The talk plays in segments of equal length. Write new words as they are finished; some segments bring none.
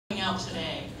out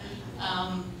today.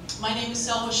 My name is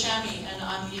Selva Shami, and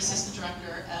I'm the Assistant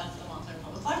Director of the Montclair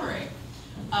Public Library.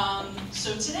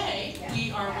 So today,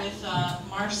 we are with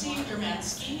Marcy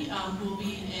Dermansky, who will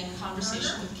be in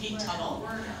conversation with Kate Tuttle.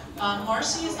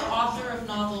 Marcy is the author of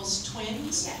novels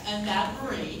Twins and Bad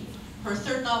Marie. Her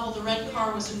third novel, The Red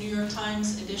Car, was a New York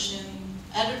Times edition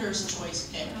editor's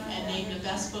choice pick and named the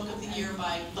best book of the year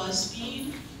by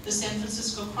BuzzFeed, the San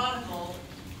Francisco Chronicle,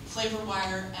 Flavor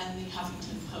Wire, and the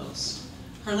Huffington Post.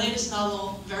 Her latest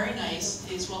novel, Very Nice,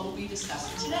 is what we'll be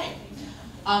discussing today.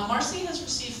 Marcy has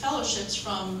received fellowships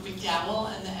from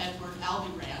McDowell and the Edward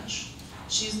Albee Ranch.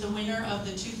 She's the winner of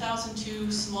the 2002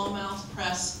 Smallmouth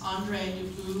Press Andre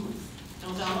Dubut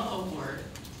Novella Award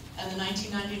and the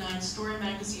 1999 Story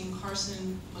Magazine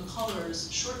Carson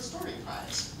McCullers Short Story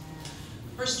Prize.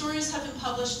 Her stories have been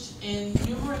published in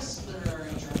numerous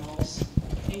literary journals,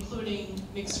 including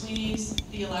McSweeney's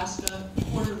The Alaska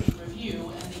Quarterly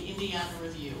Review and the Indiana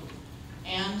Review,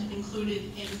 and included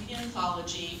in the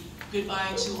anthology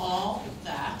Goodbye to All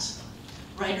That,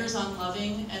 Writers on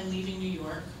Loving and Leaving New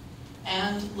York,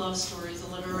 and Love Stories, a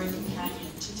literary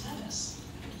companion to tennis.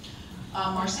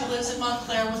 Marcy lives in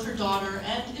Montclair with her daughter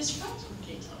and is friends with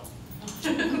Kate Tuttle.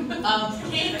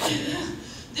 Kate,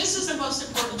 this is the most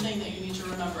important thing that you need to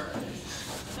remember,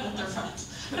 that they're friends.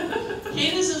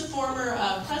 Kate is a former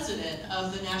president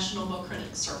of the National Book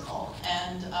Critics Circle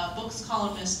and books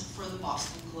columnist for the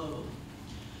Boston Globe.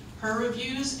 Her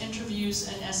reviews, interviews,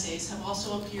 and essays have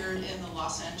also appeared in the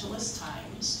Los Angeles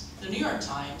Times, the New York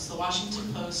Times, the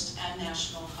Washington Post, and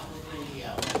National Public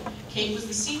Radio. Kate was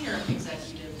the senior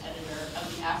executive editor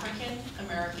of the African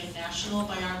American National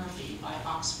Biography by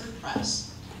Oxford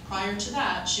Press. Prior to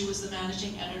that, she was the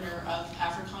managing editor of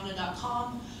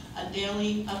Africana.com, a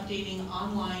daily updating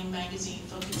online magazine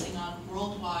focusing on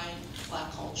worldwide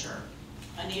Black culture.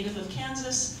 A native of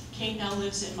Kansas, Kate now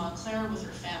lives in Montclair with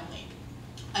her family.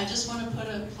 I just want to put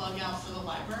a plug out for the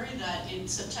library that in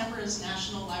September is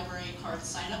National Library Card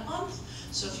Sign-Up Month.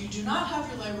 So if you do not have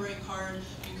your library card,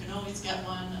 you can always get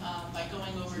one by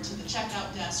going over to the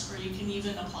checkout desk, or you can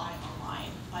even apply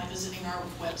online by visiting our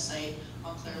website,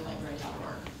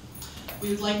 montclairlibrary.org. We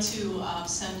would like to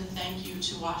send a thank you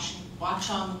to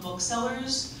Watchung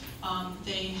Booksellers.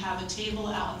 They have a table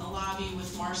out in the lobby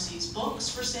with Marcy's books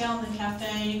for sale in the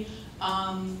cafe.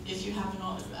 If you haven't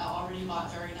already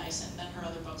bought Very Nice, and then her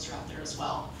other books are out there as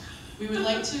well. We would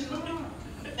like to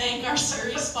thank our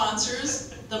series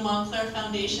sponsors, the Montclair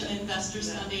Foundation and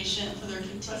Investors Foundation, for their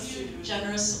continued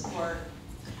generous support.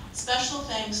 Special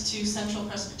thanks to Central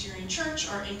Presbyterian Church,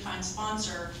 our in-kind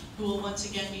sponsor, who will once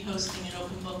again be hosting an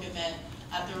open book event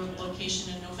at their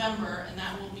location in November, and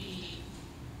that will be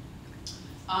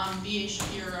B.A.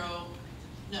 Shapiro,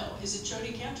 no, is it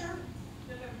Jody Cantor?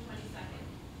 November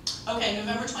 22nd. Okay,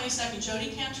 November 22nd,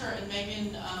 Jody Cantor and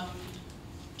Megan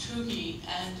Toohey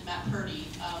and Matt Purdy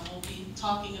will be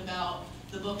talking about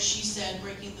the book She Said,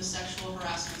 Breaking the Sexual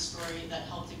Harassment Story That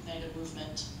Helped Ignite a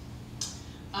Movement.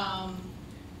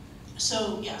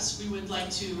 So yes, we would like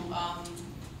to, let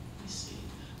me see.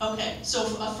 Okay, so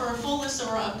for a full list of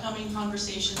our upcoming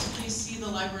conversations, please see the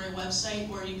library website,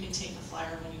 or you can take a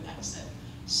flyer when you exit.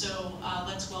 So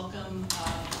let's welcome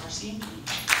Marcy.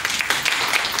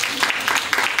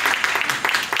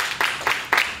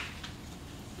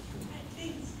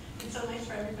 Thanks. It's so nice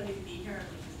for everybody to be here on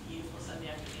this beautiful Sunday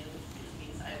afternoon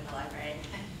inside of the library.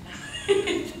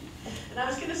 And I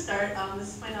was going to start,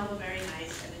 this is my novel, Very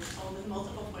Nice, and it's told with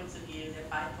multiple points of view. There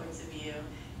are 5 points of view.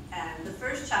 And the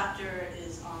first chapter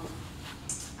is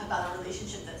about a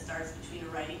relationship that starts between a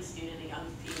writing student, a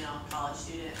young female college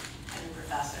student, and a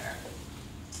professor.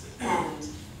 And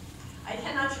I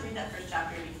tend not to read that first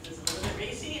chapter because it's a little bit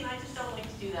racy, and I just don't like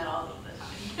to do that all of the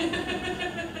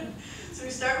time. So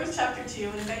we start with chapter 2,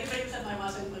 and if anybody was at my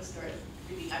Boston bookstore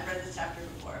reading, I've read this chapter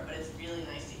before, but it's really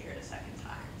nice to hear it a second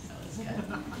time, so it's good.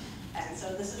 And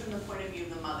so this is from the point of view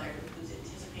of the mother who's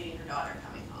anticipating her daughter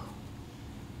coming home.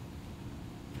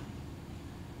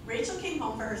 Rachel came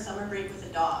home for her summer break with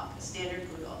a dog, a standard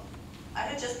poodle. I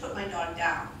had just put my dog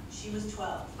down. She was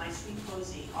 12, my sweet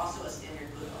Posy, also a standard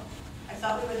poodle. I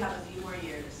thought we would have a few more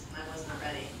years, and I was not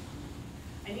ready.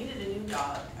 I needed a new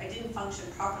dog. I didn't function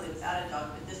properly without a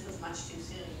dog, but this was much too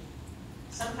soon.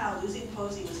 Somehow, losing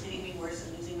Posy was hitting me worse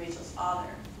than losing Rachel's father,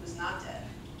 who was not dead.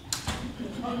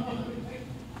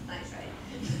 Nice, right?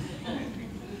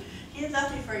 He had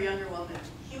left me for a younger woman.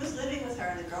 He was living with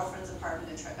her in a girlfriend's apartment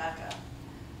in Tribeca.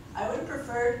 I would have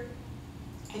preferred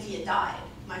if he had died.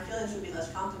 My feelings would be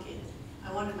less complicated.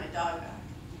 I wanted my dog back.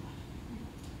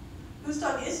 Whose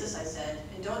dog is this, I said,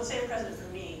 and don't say a present for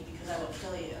me, because I will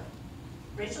kill you.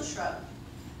 Rachel shrugged.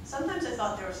 Sometimes I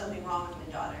thought there was something wrong with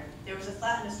my daughter.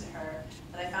 sadness to her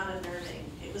that I found unnerving.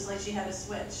 It was like she had a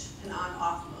switch, an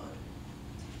on-off mode.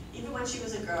 Even when she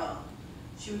was a girl,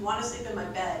 she would want to sleep in my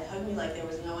bed, hug me like there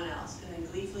was no one else, and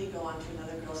then gleefully go on to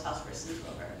another girl's house for a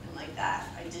sleepover. And like that,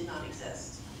 I did not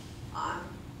exist. On,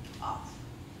 off.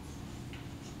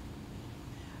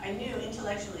 I knew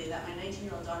intellectually that my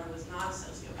 19-year-old daughter was not a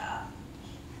sociopath.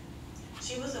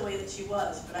 She was the way that she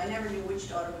was, but I never knew which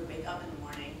daughter would wake up in the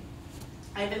morning.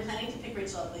 I had been planning to pick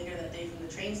Rachel up later that day from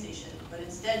the train station, but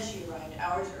instead she arrived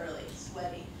hours early,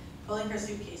 sweaty, pulling her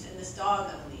suitcase and this dog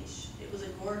on a leash. It was a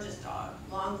gorgeous dog,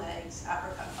 long legs,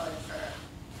 apricot-colored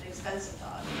fur, an expensive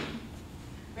dog.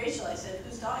 Rachel, I said,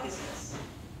 whose dog is this?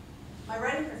 My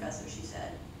writing professor, she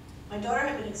said. My daughter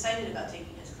had been excited about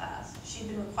taking his class. She'd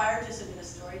been required to submit a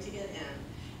story to get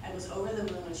in, and was over the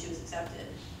moon when she was accepted.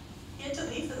 He had to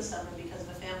leave for the summer because of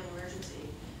a family emergency.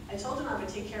 I told him I would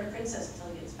take care of Princess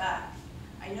until he gets back.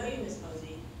 I know you, Miss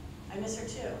Posey. I miss her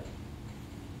too.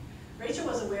 Rachel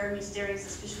was aware of me staring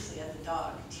suspiciously at the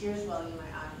dog, tears welling in my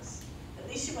eyes. At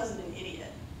least she wasn't an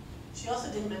idiot. She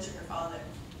also didn't mention her father.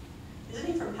 Isn't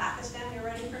he from Pakistan, your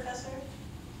writing professor?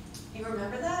 You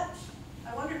remember that?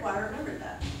 I wondered why I remembered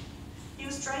that. He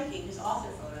was striking, his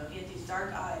author photo. He had these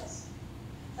dark eyes.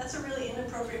 That's a really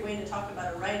inappropriate way to talk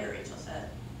about a writer, Rachel said.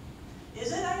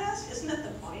 Is it, I asked? Isn't that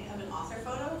the point of an author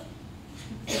photo?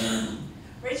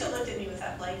 Rachel looked at me with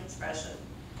that blank expression.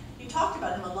 You talked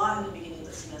about him a lot in the beginning of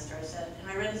the semester, I said, and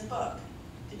I read his book.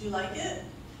 Did you like it?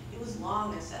 It was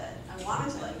long, I said. I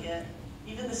wanted to like it.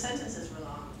 Even the sentences were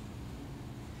long.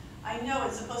 I know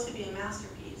it's supposed to be a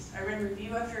masterpiece. I read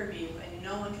review after review, and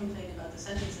no one complained about the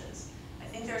sentences. I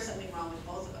think there was something wrong with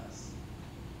both of us.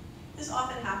 This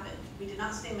often happened. We did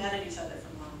not stay mad at each other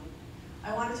for long.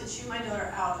 I wanted to chew my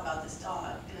daughter out about this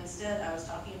dog, and instead I was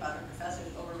talking about her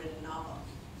professor's overwritten novel.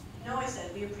 No, I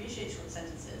said, we appreciate short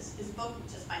sentences. His book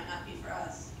just might not be for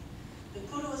us. The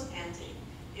poodle was panting.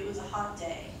 It was a hot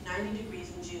day, 90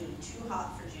 degrees in June, too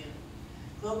hot for June.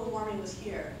 Global warming was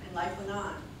here, and life went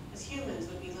on. As humans,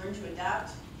 would we learn to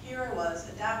adapt? Here I was,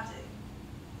 adapting.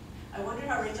 I wondered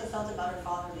how Rachel felt about her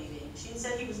father leaving. She had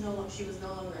said she was no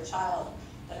longer a child,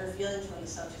 that her feelings on the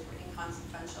subject were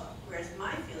inconsequential, whereas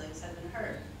my feelings had been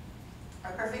hurt.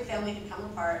 Our perfect family had come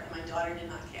apart, and my daughter did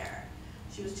not care.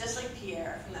 She was just like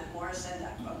Pierre from that Morris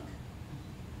Sendak book.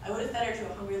 I would have fed her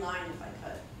to a hungry lion if I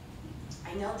could.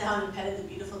 I knelt down and petted the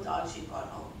beautiful dog she'd brought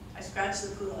home. I scratched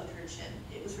the poodle under her chin.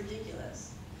 It was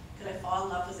ridiculous. Could I fall in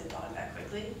love with a dog that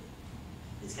quickly?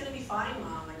 It's going to be fine,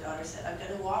 Mom, my daughter said. I'm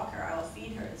going to walk her. I will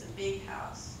feed her. It's a big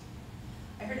house.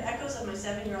 I heard echoes of my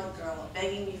 7-year-old girl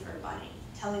begging me for a bunny,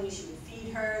 telling me she would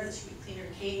feed her, that she would clean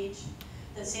her cage.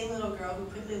 That same little girl who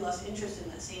quickly lost interest in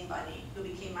that same bunny, who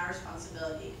became my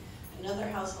responsibility, another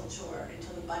household chore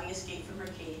until the bunny escaped from her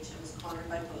cage and was cornered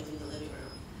by Posey in the living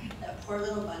room. That poor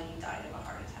little bunny died of a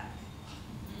heart attack.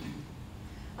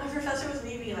 My professor was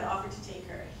leaving and I offered to take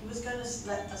her. He was going to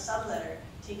let a subletter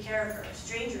take care of her, a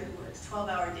stranger who works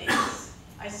 12-hour days.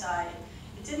 I sighed.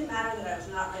 It didn't matter that I was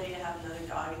not ready to have another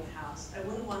dog in the house. I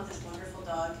wouldn't want this wonderful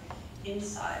dog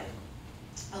inside,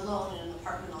 alone in an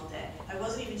apartment all day. I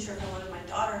wasn't even sure if I wanted my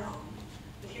daughter home,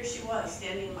 but here she was,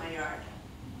 standing in my yard.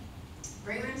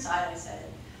 Bring her inside, I said.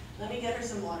 Let me get her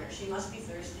some water. She must be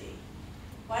thirsty.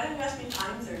 Why don't you ask me if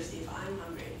I'm thirsty if I'm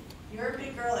hungry? You're a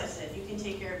big girl, I said. You can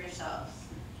take care of yourself.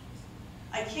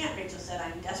 I can't, Rachel said.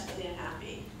 I'm desperately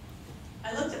unhappy.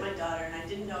 I looked at my daughter and I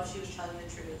didn't know if she was telling the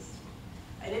truth.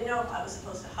 I didn't know if I was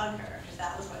supposed to hug her, if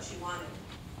that was what she wanted.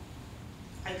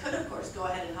 I could, of course, go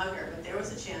ahead and hug her, but there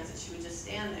was a chance that she would just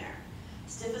stand there,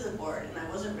 stiff as a board, and I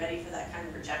wasn't ready for that kind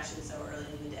of rejection so early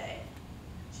in the day.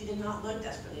 She did not look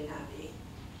desperately unhappy.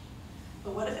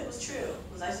 But what if it was true?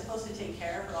 Was I supposed to take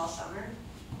care of her all summer?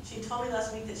 She told me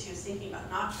last week that she was thinking about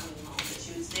not coming home, that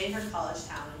she would stay in her college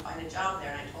town and find a job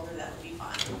there, and I told her that would be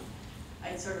fine.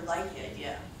 I sort of liked the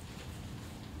idea.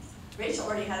 Rachel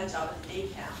already had a job at the day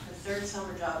camp, her third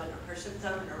summer job in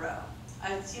a row. I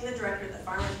had seen the director at the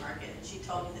farmer's market, and she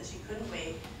told me that she couldn't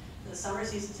wait for the summer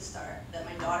season to start, that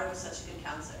my daughter was such a good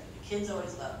counselor. The kids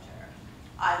always loved her.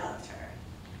 I loved her.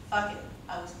 Fuck it.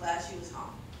 I was glad she was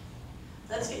home.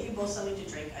 Let's get you both something to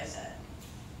drink, I said.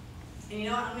 And you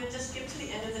know what? I'm going to just skip to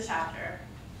the end of the chapter,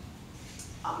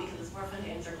 because it's more fun to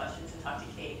answer questions and talk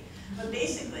to Kate. But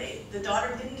basically, the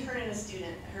daughter didn't turn in a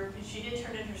student. She didn't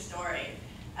turn in her story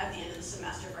at the end of the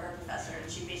semester for her professor, and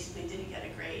she basically didn't get a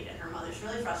grade, and her mother's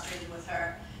really frustrated with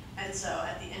her. And so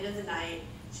at the end of the night,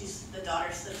 the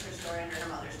daughter slips her story under her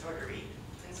mother's door to read.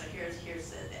 And so here's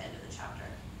the end of the chapter.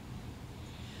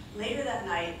 Later that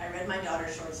night, I read my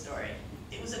daughter's short story.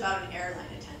 It was about an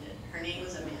airline attendant. Her name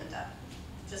was Amanda.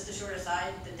 Just a short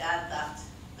aside, the dad left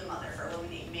the mother for a woman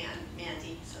named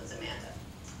Mandy, so it's Amanda.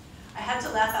 I had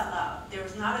to laugh out loud. There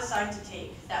was not a side to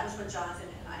take. That was what Jonathan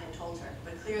and I had told her,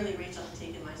 but clearly Rachel had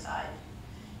taken my side.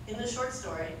 In the short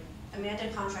story, Amanda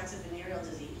contracts a venereal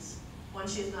disease, one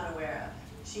she is not aware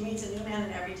of. She meets a new man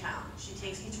in every town. She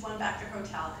takes each one back to her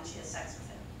hotel and she has sex with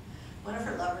him. One of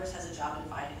her lovers has a job in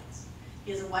finance.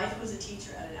 He has a wife who is a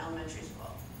teacher at an elementary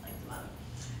school, like the mother.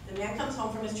 The man comes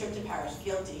home from his trip to Paris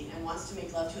guilty and wants to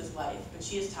make love to his wife, but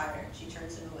she is tired. She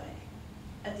turns him away.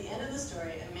 At the end of the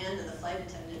story, Amanda, the flight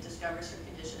attendant, discovers her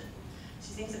condition.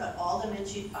 She thinks about all the men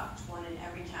she'd fucked, one in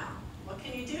every town. What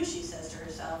can you do, she says to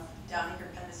herself, downing her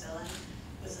penicillin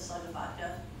with a slug of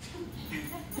vodka.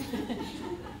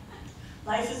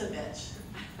 Life is a bitch.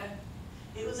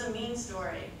 It was a mean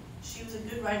story. She was a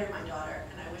good writer, my daughter,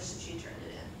 and I wish that she turned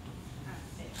it in.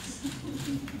 Thanks.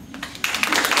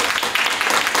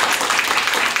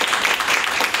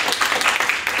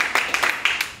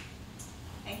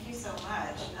 Thank you so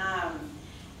much.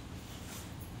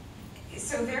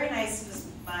 So Very Nice was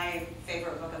my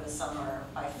favorite book of the summer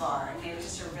by far. I mean, it was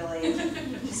just a really,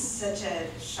 just such a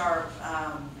sharp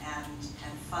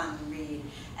and fun read.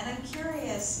 And I'm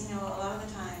curious, you know, a lot of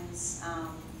the times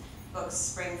books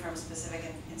spring from specific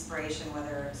inspiration,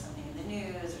 whether it's something in the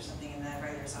news or something in the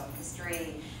writer's own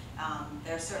history.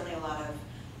 There's certainly a lot of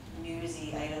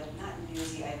newsy items, not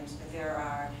newsy items, but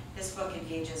this book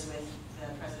engages with the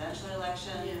presidential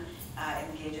election,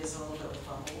 engages a little bit with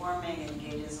global warming,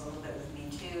 engages a little bit with Me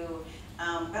Too.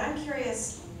 But I'm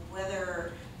curious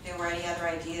whether there were any other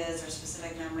ideas or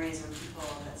specific memories or people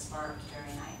that sparked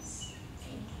Very Nice.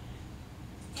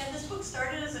 Yeah, this book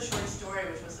started as a short story,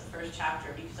 which was the first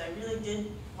chapter, because I really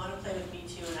did want to play with Me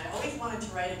Too, and I always wanted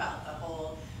to write about the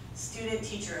whole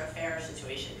student-teacher affair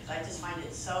situation, because I just find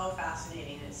it so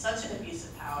fascinating. It's such an abuse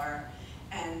of power,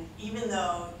 and even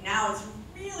though now it's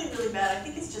really, really bad, I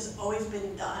think it's just always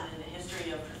been done in the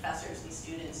history of professors and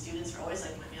students. Students are always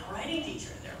like, my male writing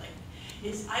teacher. They're like,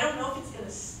 I don't know if it's going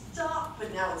to stop,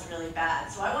 but now it's really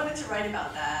bad. So I wanted to write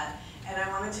about that, and I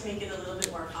wanted to make it a little bit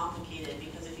more complicated,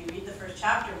 because if you read the first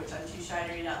chapter, which I'm too shy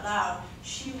to read out loud,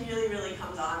 she really, really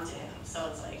comes on to him. So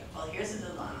it's like, well, here's the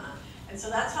dilemma. And so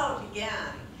that's how it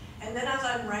began. And then as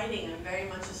I'm writing, I'm very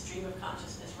much a stream of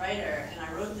consciousness writer, and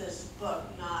I wrote this book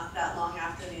not that long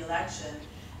after the election.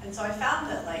 And so I found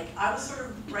that, like, I was sort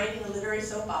of writing a literary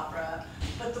soap opera,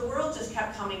 but the world just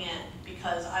kept coming in,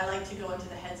 because I like to go into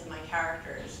the heads of my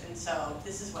characters, and so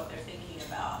this is what they're thinking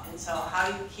about. And so how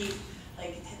you keep,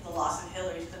 like, the loss of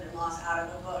Hillary Clinton loss out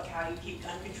of a book, how you keep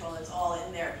gun control, it's all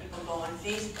in there. People go on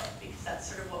Facebook, because that's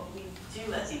sort of what we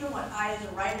do. That's even what I, as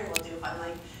a writer, will do. If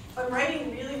I'm writing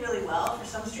really, really well, for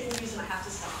some strange reason I have to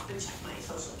stop and check my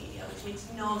social media, which makes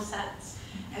no sense.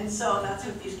 And so that's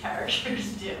what these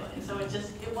characters do. And so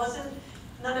it wasn't,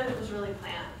 none of it was really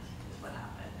planned, is what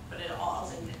happened. But it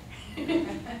all's in there.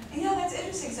 Yeah, that's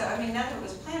interesting. So, I mean, none of it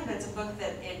was planned, but it's a book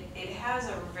that it has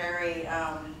a very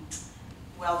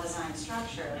well-designed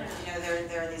structure. Yeah. You know,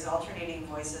 there are these alternating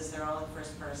voices. They're all in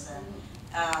first person.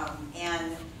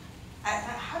 And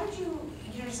how did you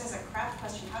know, just as a craft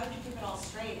question, how did you keep it all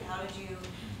straight? How did you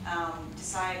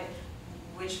decide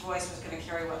which voice was going to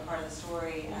carry what part of the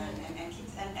story,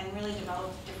 and really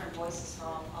develop different voices for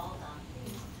all of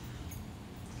them?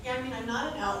 Yeah, I mean, I'm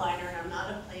not an outliner and I'm not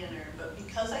a planner, but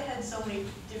because I had so many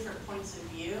different points of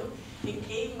view, it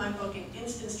gave my book an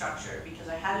instant structure, because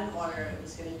I had an order. It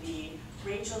was going to be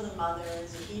Rachel the mother,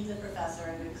 Zahid the professor,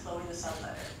 and then Chloe the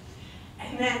subletter.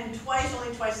 And then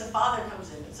only twice the father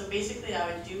comes in. So basically I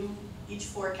would do each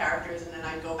 4 characters, and then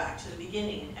I'd go back to the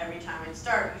beginning. And every time I'd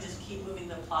start, you just keep moving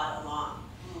the plot along.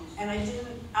 And I didn't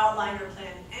outline or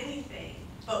plan anything.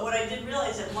 But what I did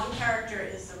realize that one character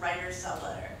is the writer's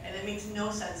subletter, and it makes no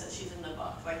sense that she's in the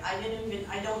book. Like, I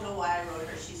don't know why I wrote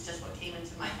her. She's just what came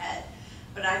into my head.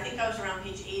 But I think I was around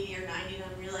page 80 or 90, and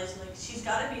I'm realizing, like, she's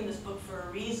got to be in this book for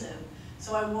a reason.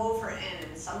 So I wove her in,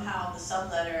 and somehow the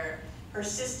subletter, her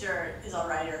sister is a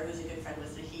writer who's a good friend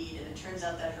with Zahid, and it turns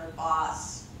out that her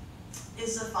boss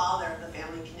is the father of the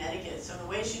family in Connecticut. So in a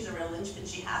way, she's a real linchpin.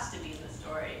 She has to be in the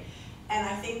story. And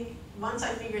I think once I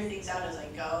figure things out as I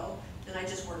go, then I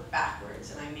just work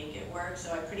backwards and I make it work.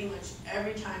 So I pretty much,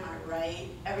 every time I write,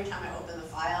 every time I open the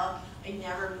file, I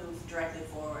never move directly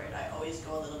forward. I always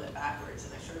go a little bit backwards,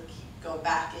 and I sort of go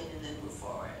back in and then move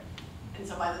forward. And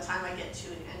so by the time I get to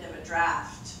the end of a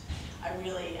draft, I'm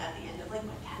really at the end of like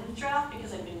my 10th draft,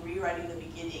 because I've been rewriting the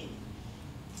beginning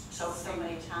so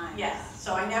many times. Yeah,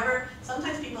 so I never,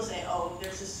 sometimes people say, oh,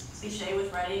 there's this cliche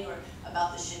with writing or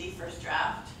about the shitty first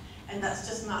draft. And that's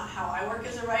just not how I work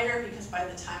as a writer, because by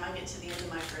the time I get to the end of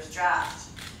my first draft,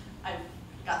 I've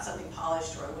got something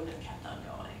polished, or I wouldn't have kept on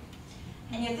going.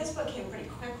 And yet this book came pretty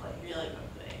quickly. Really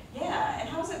quickly. Yeah, and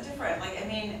how was it different? Like, I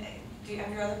mean,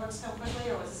 have your other books come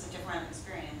quickly, or was this a different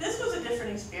experience? This was a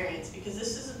different experience because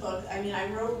this is a book, I mean,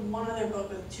 I wrote one other book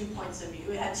with 2 points of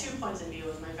view. It had 2 points of view. It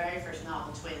was my very first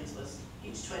novel, Twins, was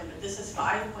each twin, but this is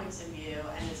 5 points of view,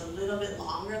 and it's a little bit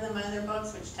longer than my other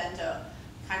books, which tend to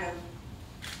kind of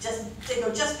they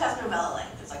go just past novella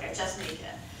length. It's like I just make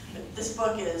it. But this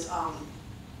book is,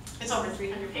 it's over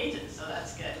 300 pages, so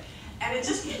that's good. And it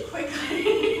just came quickly.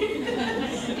 You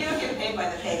don't get paid by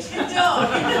the page. I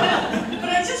don't. But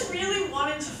I just really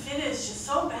wanted to finish just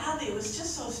so badly. It was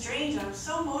just so strange. I was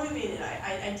so motivated.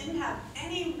 I didn't have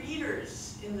any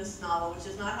readers in this novel, which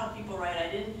is not how people write.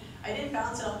 I didn't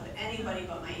bounce it off of anybody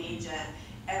but my agent.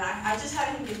 And I just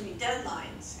had him give me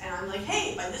deadlines. And I'm like,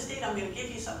 hey, by this date I'm going to give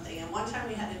you something. And one time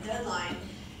we had a deadline.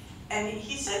 And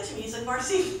he said to me, he's like,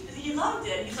 Marcy, he loved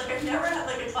it. He's like, I've never had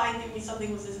like a client give me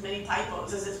something with as many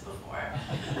typos as this before.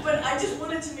 But I just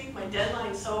wanted to make my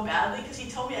deadline so badly because he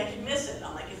told me I could miss it.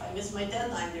 I'm like, if I miss my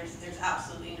deadline, there's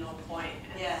absolutely no point.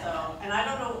 And yeah. So, and I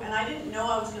don't know, and I didn't know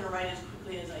I was going to write as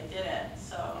quickly as I did it.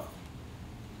 So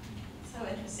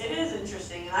interesting. it is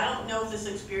interesting, and I don't know if this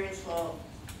experience will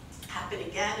happen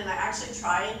again. And I actually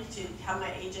tried to have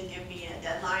my agent give me a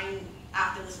deadline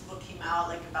after this book came out,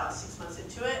 like about 6 months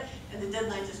into it, and the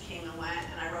deadline just came and went,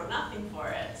 and I wrote nothing for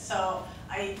it. So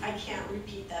I can't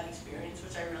repeat that experience,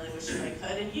 which I really wish I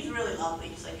could. And he's really lovely.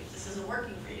 He's like, if this isn't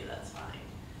working for you, that's fine.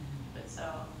 But so,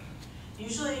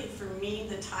 usually for me,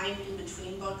 the time in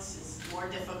between books is more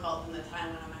difficult than the time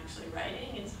when I'm actually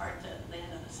writing. It's hard to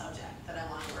land on a subject that I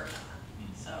want to work on.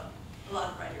 So a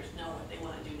lot of writers know what they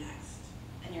want to do next.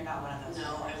 And you're not one of those.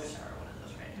 No, I writers. wish I were one of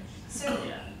those writers. So.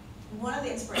 Yeah. One of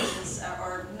the inspirations,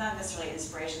 or not necessarily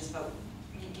inspirations, but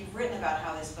you've written about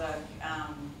how this book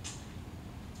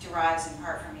derives in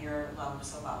part from your love of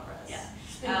soap operas. Yeah.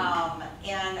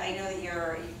 And I know that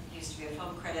you used to be a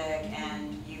film critic,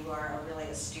 and you are a really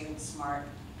astute, smart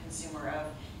consumer of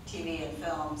TV and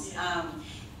films. Yeah.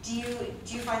 Do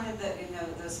you find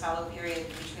that those fallow period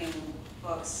between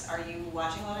books, are you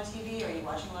watching a lot of TV? Are you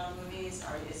watching a lot of movies?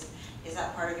 Or is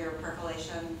that part of your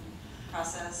percolation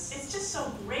process? It's just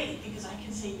so great because I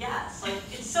can say yes. Like,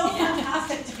 it's so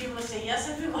fantastic to be able to say, yes,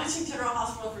 I've been watching General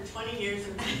Hospital for 20 years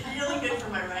and it's really good for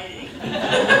my writing. And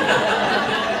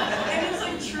it's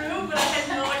like true, but I had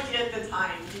no idea at the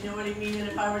time. Do you know what I mean? And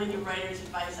if I were to give writers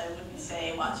advice, I wouldn't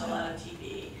say watch a lot of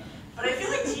TV. But I feel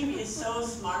like TV is so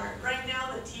smart right now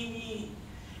that TV,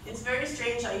 it's very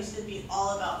strange. I used to be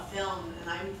all about film, and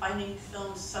I'm finding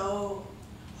film so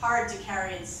hard to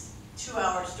carry its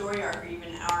 2-hour story arc, or even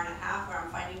an hour and a half, where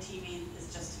I'm finding TV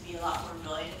is just to be a lot more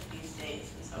brilliant these days,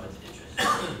 and so it's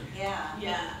interesting. Yeah.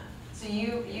 Yeah. So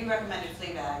you recommended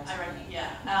Fleabag. I recommend,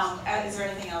 yeah. Is there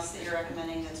anything else that you're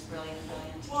recommending that's brilliant?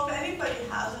 Well, if anybody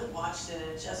hasn't watched it,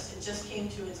 it just came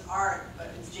to its art, but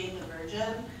it's Jane the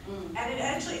Virgin, and it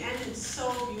actually ended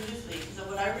so beautifully. Because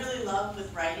what I really love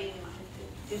with writing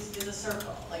is a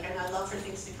circle. Like, and I love for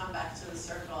things to come back to the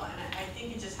circle, and I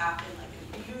think it just happened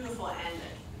like a beautiful end.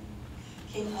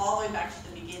 Came all the way back to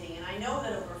the beginning, and I know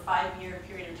that over a 5-year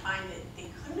period of time that they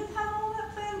couldn't have had all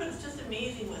that planned, but it's just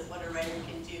amazing with what a writer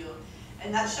can do.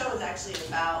 And that show is actually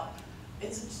about,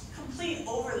 it's a complete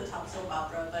over-the-top soap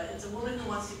opera, but it's a woman who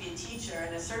wants to be a teacher,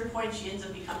 and at a certain point she ends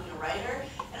up becoming a writer,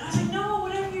 and I was like, no,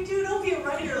 whatever you do, don't be a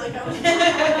writer. Like,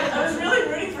 I was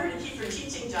really rooting for her to keep her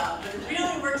teaching job, but it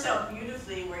really works out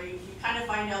beautifully where you kind of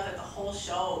find out that the whole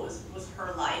show was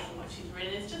her life and what she's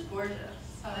written. It's just gorgeous.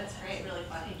 Oh, that's great. It's really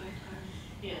funny.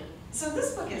 Yeah. So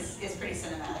this book is pretty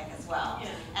cinematic as well. Yeah.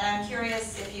 And I'm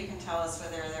curious if you can tell us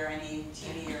whether there are any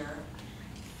TV or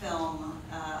film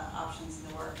options in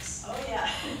the works. Oh yeah.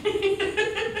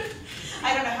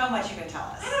 I don't know how much you can tell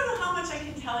us. I don't know how much I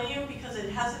can tell you because it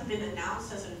hasn't been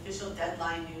announced as an official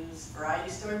Deadline News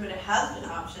variety story, but it has been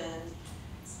optioned.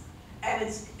 And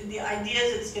the idea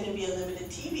is it's going to be a limited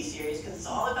TV series because it's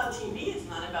all about TV. It's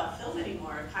not about film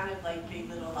anymore. Kind of like Big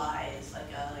Little Lies,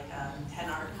 like a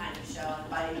 10-hour kind of show, and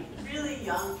by really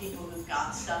young people who've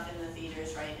got stuff in the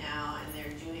theaters right now, and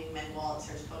they're doing Meg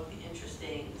Waltzer's book, The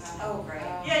Interesting. Oh, great.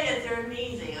 Yeah, they're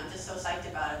amazing. I'm just so psyched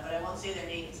about it, but I won't say their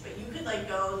names. But you could like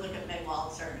go look at Meg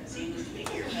Waltzer and see who's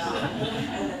making your film,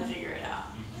 and then figure it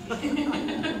out.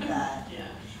 Yeah.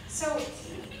 So,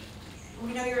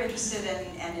 we know you're interested in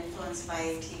and influenced by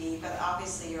TV, but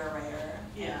obviously you're a writer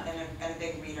and a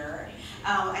big reader.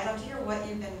 I'd love to hear what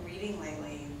you've been reading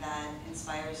lately that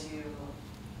inspires you.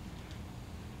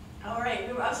 All right,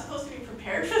 I was supposed to be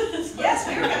prepared for this. Yes,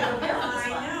 we were going to prepare for this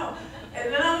one. I know.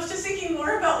 And then I was just thinking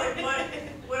more about like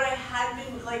what I had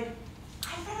been like.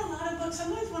 I've read a lot of books.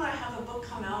 Sometimes when I have a book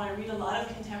come out, I read a lot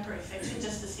of contemporary fiction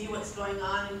just to see what's going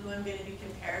on and who I'm going to be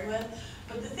compared with.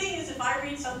 But the thing is, if I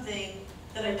read something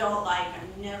that I don't like,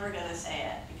 I'm never gonna say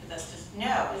it, because that's just, No,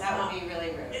 that would be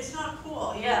really rude. it's not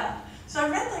cool, yeah. So I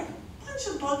read like a bunch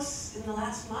of books in the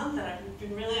last month that I've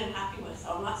been really unhappy with,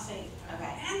 so I'm not saying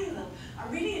any of them.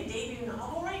 I'm reading a debut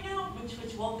novel right now,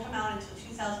 which won't come out until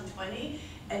 2020,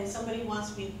 and somebody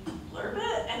wants me to blurb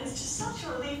it, and it's just such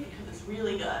a relief because it's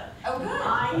really good. Oh, good.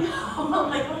 I know, I'm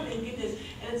like, oh thank goodness.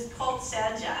 And it's called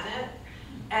Sad Janet.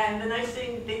 And the nice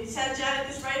thing, Sad Janet,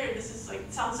 this writer, this is like,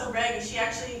 sounds so braggy,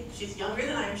 she's younger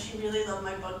than I am, she really loved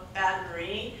my book, Bad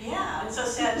Marie. Yeah. And so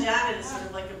Sad Janet is sort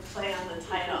of like a play on the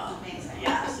title. Amazing.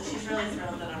 Yeah, so she's really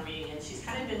thrilled that I'm reading it. She's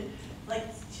kind of been, like,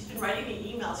 she's been writing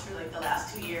me emails for like the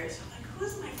last 2 years. I'm like,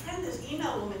 who's my friend, this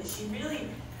email woman? Is she really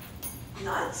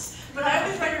nuts? But I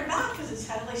always write her back because it's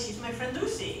kind of like she's my friend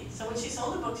Lucy. So when she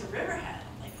sold the book to Riverhead,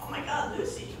 I'm like, oh my God,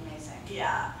 Lucy. Amazing.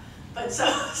 Yeah. But so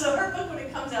her book, when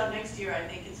it comes out next year, I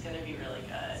think it's going to be really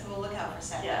good. So we'll look out for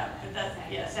Sad Yeah, Janet. but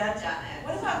that's, Sad Janet.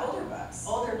 What about older books?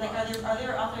 Older Like, books. are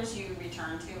there authors you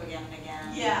return to again and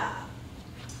again? Yeah.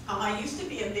 I used to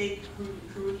be a big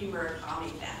Haruki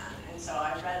Murakami fan, and so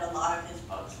I read a lot of his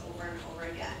books over and over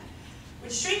again.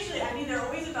 Which strangely, I mean, they're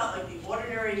always about like the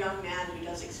ordinary young man who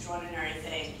does extraordinary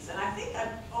things. And I think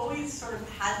I've always sort of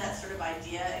had that sort of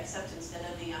idea, except instead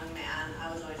of the young man, I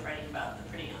was always writing about the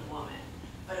pretty young woman.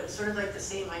 But it was sort of like the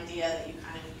same idea that you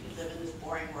kind of could live in this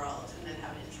boring world and then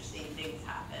have interesting things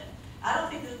happen. I don't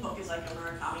think this book is like a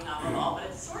Murakami novel at all, but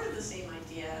it's sort of the same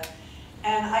idea.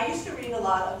 And I used to read a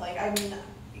lot of like, I mean,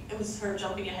 it was her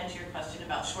jumping ahead to your question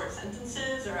about short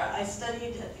sentences, or I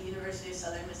studied at the University of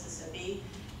Southern Mississippi,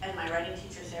 and my writing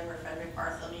teachers there were Frederick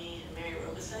Bartholomew and Mary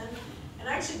Robeson. And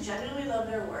I actually genuinely love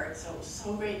their work, so it was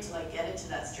so great to like get into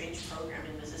that strange program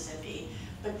in Mississippi.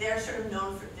 But they're sort of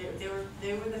known for,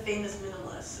 they were the famous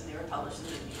minimalists, and they were published in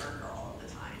the New Yorker all of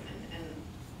the time. And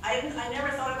I never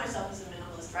thought of myself as a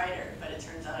minimalist writer, but it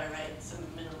turns out I write some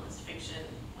minimalist fiction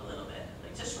a little bit,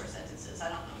 like just short sentences. I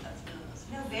don't know if that's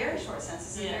minimalist. No, very short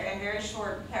sentences Yeah. and very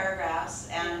short paragraphs.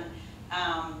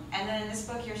 And then in this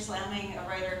book, you're slamming a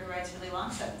writer who writes really long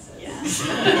sentences. Yes.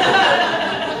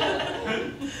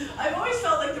 I've always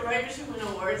felt like the writers who win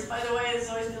awards, by the way, it's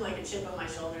always been like a chip on my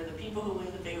shoulder. The people who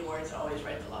win the big awards always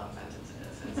write the long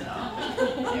sentences. And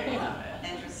so, there you have it.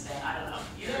 Interesting. I don't know.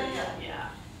 Yeah.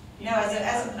 No,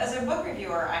 as a book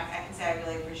reviewer, I can say I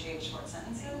really appreciate short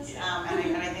sentences. Yeah.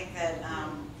 And I think that,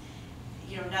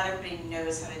 you know, not everybody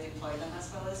knows how to deploy them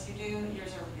as well as you do.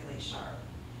 Yours are really sharp,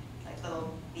 like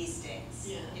little bee stings,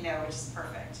 you know, which is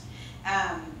perfect.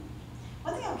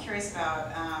 One thing I'm curious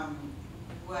about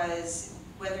was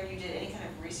whether you did any kind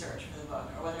of research for the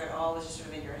book, or whether it all was just sort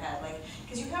of in your head. Like,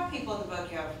 because you have people in the book,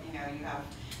 you have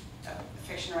a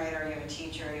fiction writer, you have a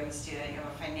teacher, you have a student, you have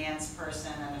a finance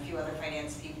person, and a few other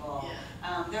finance people.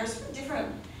 Yeah. There's sort of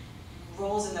different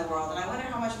roles in the world, and I wonder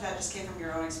how much of that just came from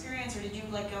your own experience, or did you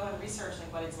like go and research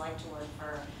like what it's like to work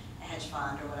for a hedge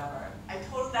fund or whatever?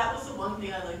 That was the one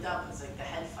thing I looked up, was like the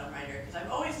hedge fund writer, because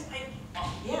I've always,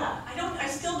 I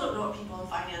still don't know what people in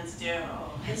finance do.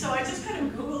 And so I just kind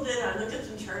of Googled it, and I looked at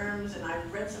some terms, and I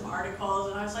read some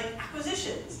articles, and I was like,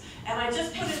 acquisitions. And I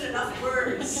just put in enough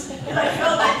words that I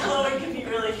felt like Chloe could be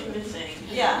really convincing.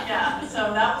 Yeah,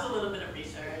 so that was a little bit of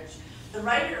research. The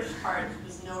writer's part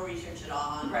was no research at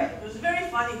all. Right. It was very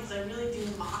funny, because I really do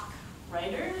mock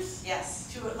writers.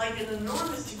 Yes. To like an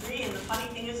enormous degree, and the funny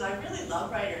thing is I really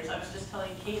love writers. I was just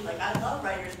telling Kate, like I love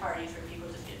writers' parties where people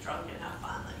just get drunk and have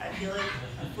fun. Like I feel like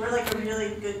we're like a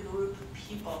really good group of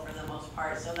people for the most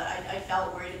part, so that I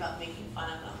felt worried about making fun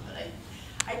of them. But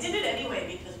I did it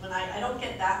anyway, because when I don't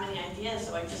get that many ideas,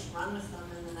 so I just run with them,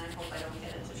 and then I hope I don't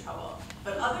get into trouble.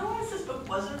 But otherwise, this book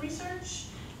wasn't research,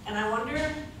 and I wonder,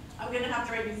 I'm going to have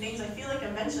to write new things. I feel like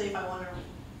eventually if I want to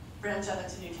branch out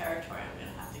into new territory, I'm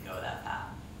going to have to go that path.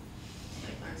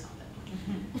 Like learn something.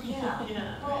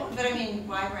 Yeah. Well, but I mean,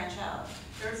 why branch out?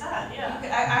 There's that, yeah.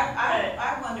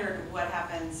 I wondered what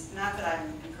happens, not that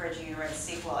I'm encouraging you to write a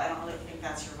sequel, I don't really think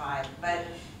that's your vibe, but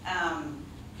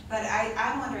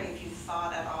I'm wondering if you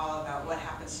thought at all about what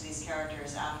happens to these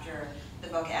characters after the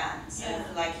book ends. Yeah.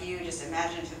 And like you just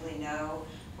imaginatively know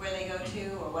where they go to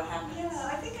or what happens. Yeah,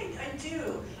 I think I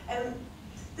do. And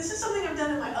this is something I've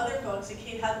done in my other books that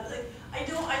Kate had. Like,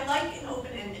 I like an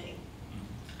open ending.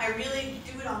 I really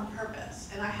do it on purpose.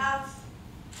 And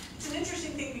it's an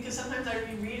interesting thing because sometimes I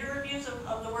read reader reviews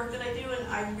of the work that I do,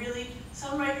 and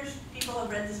some people have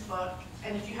read this book,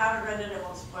 and if you haven't read it, I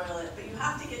won't spoil it, but you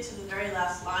have to get to the very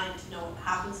last line to know what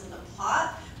happens in the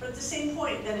plot, but at the same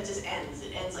point, then it just ends.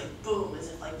 It ends like boom, as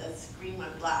if like the screen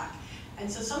went black.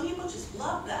 And so some people just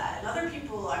love that, and other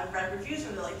people, I've read reviews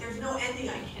where they're like, there's no ending,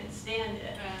 I can't stand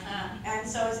it. And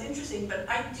so it's interesting, but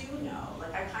I do know,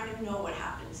 like I kind of know what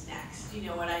happens next, you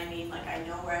know what I mean? Like I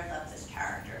know where I've left this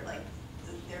character. Like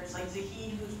there's like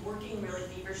Zahid who's working really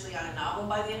feverishly on a novel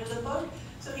by the end of the book,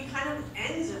 so he kind of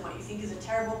ends in what you think is a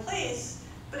terrible place,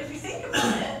 but if you think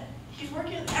about it, he's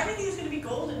working, everything is going to be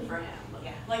golden for him.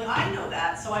 Yeah. Like I know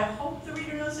that, so I hope the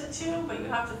reader knows it too, but you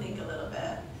have to think a little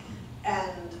bit.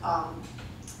 And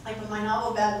like with my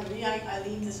novel Bad Marie, I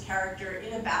leave this character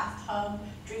in a bathtub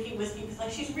drinking whiskey because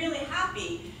like she's really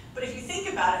happy, but if you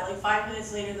think about it, like 5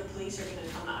 minutes later the police are going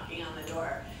to come knocking on the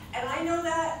door. And I know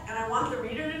that, and I want the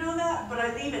reader to know that, but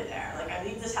I leave it there. Like I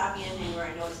leave this happy ending where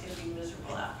I know it's going to be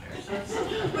miserable after.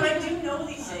 So but I do know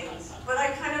these things, but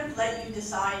I kind of let you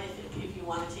decide if you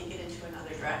want to take it into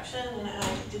another direction, and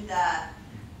I did that.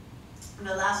 And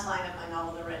the last line of my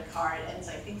novel, The Red Car, it ends,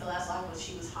 I think the last line was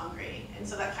she was hungry. And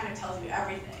so that kind of tells you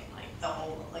everything, like the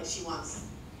whole, like she wants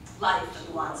life,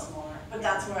 She wants more. but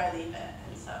that's where I leave it.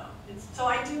 And so, so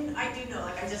I do know,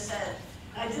 like I just said,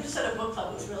 and I did this at a book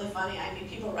club, it was really funny. I made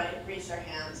people raise their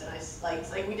hands, and I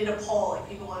like we did a poll, like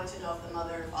people wanted to know if the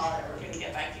mother and father were going to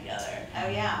get back together. Oh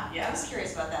yeah. Yeah. I was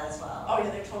curious about that as well. Oh yeah,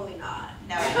 they're totally not.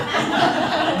 No.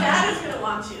 The dad is going to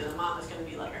want you, the mom is going to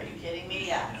be like, are you kidding me?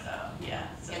 Yeah. So, yeah.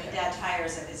 So Yeah, the dad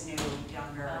tires of his new,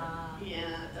 younger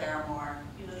yeah, paramour.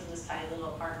 he lives in this tiny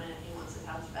little apartment, he wants his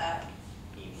house back.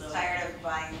 He's tired of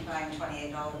buying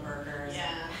 $28 burgers,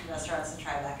 Yeah. restaurants in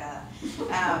Tribeca.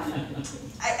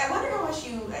 I wonder how much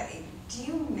do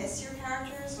you miss your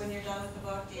characters when you're done with the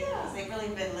book? Yeah. Because they've really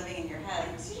been living in your head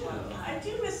for such a long time. I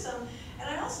do miss them, and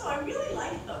I really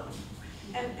like them.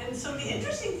 And so the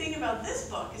interesting thing about this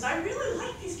book is I really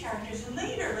like these characters, and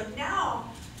later, like now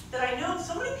that I know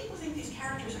so many people think these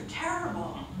characters are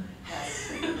terrible.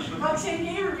 Yes. Roxane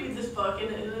Gay reviewed this book,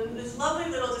 and this lovely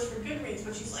little, just for Goodreads,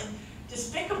 but she's like,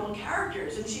 despicable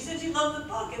characters, and she said she loved the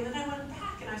book, and then I went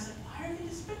back and I was like, why are they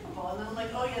despicable? And then I'm like,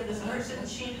 oh yeah, this person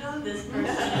cheated on this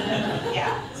person,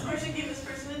 Yeah. this person gave this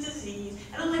person a disease,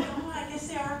 and I'm like, oh, I guess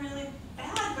they are really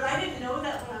bad, but I didn't know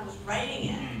that when I was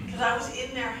writing it, because I was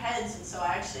in their heads, and so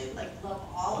I actually like love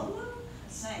all of them.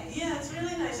 It's nice. Yeah, it's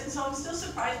really nice, and so I'm still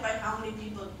surprised by how many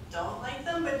people don't like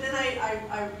them, but then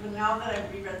now that I've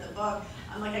reread the book,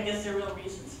 I'm like, I guess there are real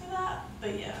reasons for that,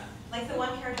 but yeah. Like the one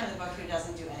character in the book who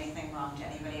doesn't do anything wrong to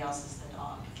anybody else is the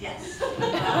dog. Yes.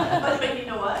 But you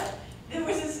know what? There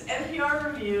was this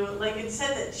NPR review, like it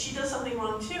said that she does something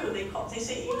wrong too. They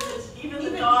say even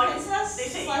the dog. Princess They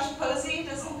say / Posey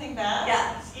does something bad?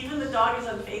 yes, even the dog is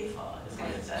unfaithful, is what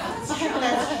it says. That's true,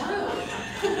 that's true.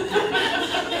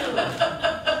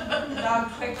 The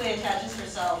dog quickly attaches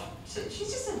herself. She's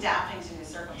just adapting to new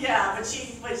circumstances. Yeah,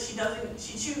 but she doesn't.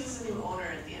 She chooses a new owner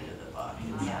at the end of the book.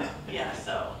 Yeah. Yeah.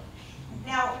 So.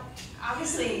 Now,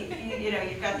 obviously, you know,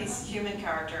 you've got these human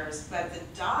characters, but the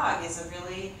dog is a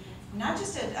really, not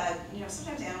just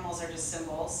sometimes animals are just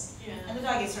symbols. Yeah. And the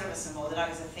dog is sort of a symbol. The dog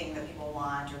is a thing that people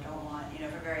want or don't want, you know,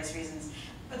 for various reasons.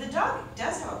 But the dog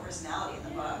does have a personality in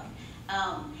the book.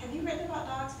 Have you written about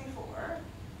dogs before?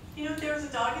 You know, there was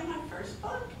a dog in my first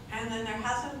book, and then there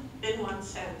hasn't been one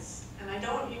since. And I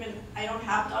don't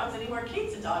have dogs anymore.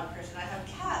 Kate's a dog person. I have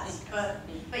cats, But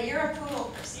you're a poodle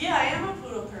person. yeah, I am a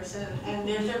poodle person, and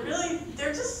I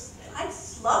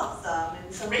just love them.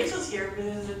 And so Rachel's here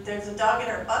because there's a dog at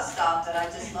our bus stop that I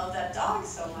just love that dog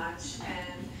so much.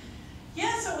 And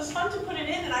yeah, so it was fun to put it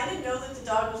in, and I didn't know that the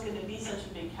dog was going to be such a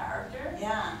big character.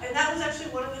 Yeah. And that was actually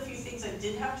one of the few things I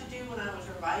did have to do when I was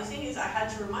revising, is I had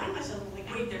to remind myself, like,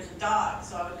 wait, there's a dog.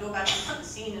 So I would go back to the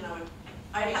scene and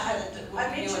I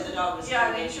made sure what the dog was yeah,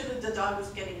 doing. I made sure that the dog was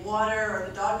getting water, or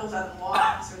the dog goes on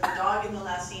walks, or the dog in the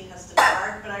last scene has to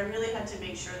bark, but I really had to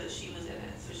make sure that she was in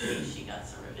it, so she got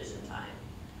some revision time.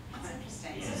 That's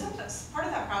interesting. Yeah. So sometimes part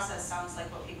of that process sounds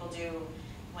like what people do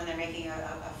when they're making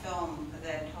a film,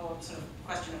 that whole sort of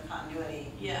question of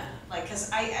continuity. Yeah. Like, because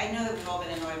I know that we've all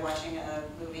been annoyed watching a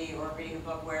movie or reading a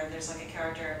book where there's like a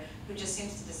character who just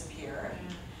seems to disappear.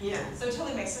 Yeah. So it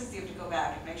totally makes sense that you have to go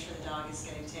back and make sure the dog is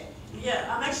getting taken.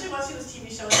 Yeah, I'm actually watching this TV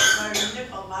show with Marina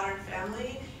called Modern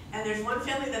Family, and there's one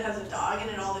family that has a dog in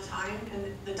it all the time,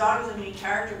 and the dog is the main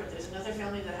character, but there's another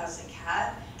family that has a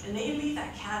cat, and they leave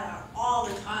that cat out all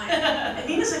the time. And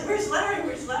Nina's like, where's Larry,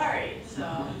 where's Larry?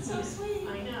 So, It's so sweet.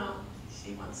 I know.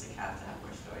 She wants the cat to have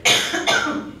more stories.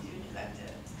 You do neglect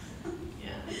it.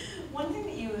 Yeah. One thing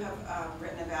that you have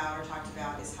written about or talked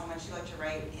about is how much you like to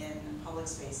write in public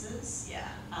spaces. Yeah.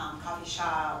 Coffee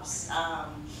shops. I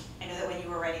know that when you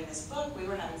were writing this book, we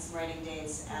were having some writing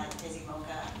dates at Daisy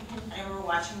Mocha. And I remember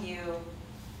watching you.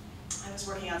 I was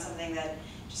working on something that,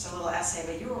 just a little essay,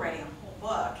 but you were writing a whole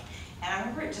book. And I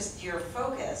remember just your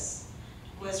focus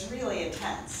was really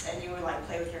intense, and you would like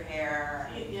play with your hair.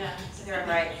 Yeah. Sit there and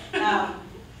write.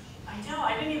 I know,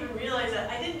 I didn't even realize that.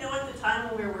 I didn't know at the time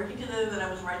when we were working together that I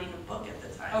was writing a book at the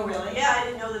time. Oh, really? Yeah, I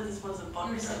didn't know that this was a book.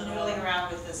 You were just noodling around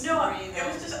with this No, story. it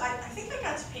was just, I think I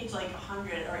got to page like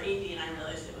 100 or 80 and I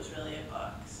realized it was really a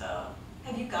book, so.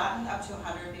 Have you gotten up to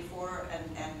 100 before and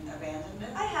abandoned it?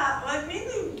 I have, well,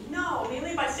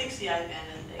 mainly by 60 I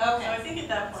abandoned things. Okay. So I think at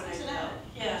that point I did.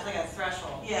 Yeah. It's like a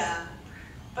threshold. Yeah.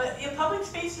 But in public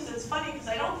spaces, it's funny because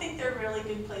I don't think they're really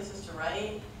good places to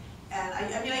write. And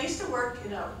I mean, I used to work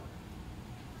in a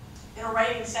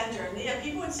writing center, and yeah,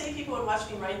 people would watch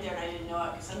me write there, and I didn't know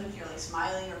it because sometimes you're like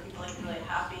smiling or people like really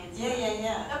happy and stuff.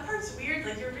 Yeah. That part's weird.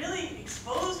 Like you're really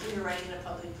exposed when you're writing in a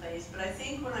public place. But I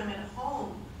think when I'm at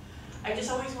home, I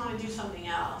just always want to do something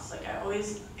else. Like I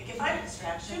always, like if I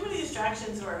have too many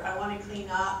distractions, or I want to clean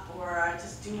up, or I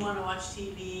just do want to watch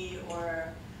TV,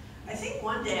 or I think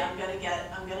one day I'm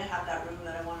gonna have that room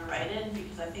that I want to write in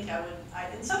because I think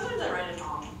and sometimes I write at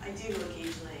home. I do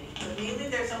occasionally. But mainly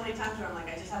there's so many times where I'm like,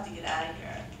 I just have to get out of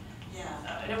here. Yeah. So,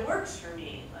 and it works for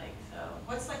me, like, so.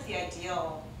 What's like the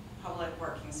ideal public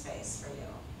working space for you?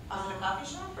 Is it a coffee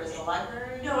shop or is it a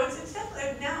library? No, it's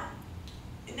definitely,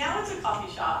 now it's a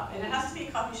coffee shop, and it has to be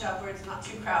a coffee shop where it's not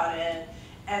too crowded,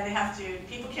 and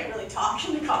people can't really talk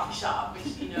in the coffee shop,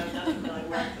 which, doesn't really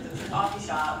work because it's a coffee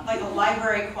shop. Like a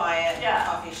library quiet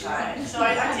coffee shop. Right. So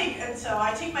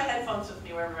I take my headphones with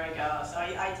me wherever I go, so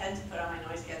I tend to put on my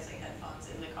noise canceling headphones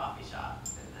in the coffee shop,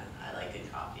 and then I like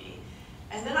good coffee.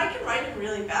 And then I can write in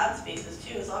really bad spaces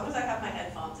too, as long as I have my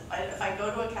headphones. If I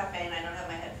go to a cafe and I don't have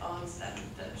my headphones, then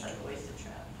it's like a wasted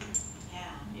trip.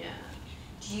 Yeah. Yeah.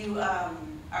 Do you,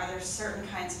 are there certain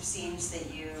kinds of scenes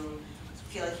that you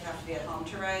feel like you have to be at home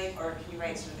to write, or can you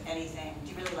write sort of anything?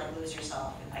 Do you really like lose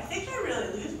yourself? I think I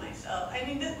really lose myself. I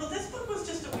mean, this book was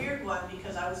just a weird one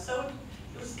because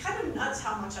it was kind of nuts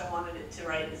how much I wanted it to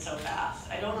write it so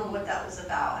fast. I don't know what that was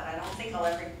about, and I don't think I'll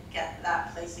ever get to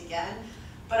that place again.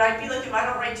 But I'd be like, if I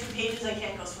don't write 2 pages, I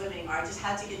can't go swimming, or I just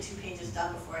had to get 2 pages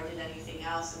done before I did anything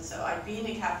else. And so I'd be in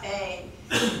a cafe,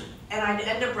 and I'd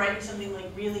end up writing something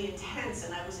like really intense,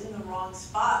 and I was in the wrong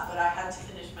spot, but I had to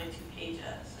finish my 2 pages.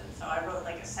 And so I wrote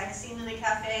like a sex scene in a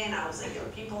cafe, and I was like, there were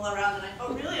people around, and I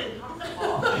felt really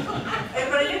uncomfortable.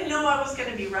 But I didn't know I was going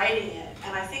to be writing it.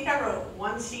 And I think I wrote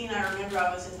one scene. I remember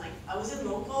I was in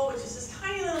Local, which is this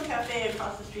tiny little cafe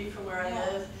across the street from where I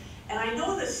live. And I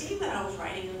know the scene that I was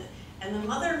writing, and the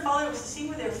mother and father was the scene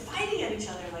where they're fighting at each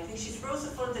other. Like she throws the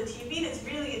phone at the TV, and it's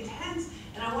really intense.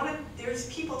 And there's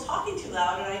people talking too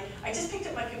loud, and I just picked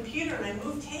up my computer and I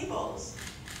moved tables.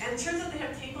 And it turns out they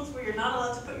have tables where you're not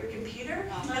allowed to put your computer.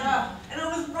 And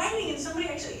I was writing, and somebody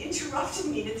actually interrupted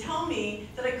me to tell me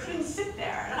that I couldn't sit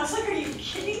there. And I was like, are you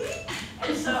kidding me?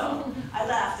 And so I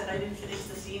laughed, and I didn't finish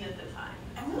the scene at the time.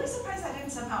 I'm really surprised I didn't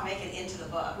somehow make it into the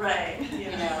book. Right.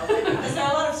 Because there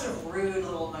are a lot of sort of rude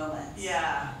little moments.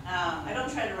 Yeah. I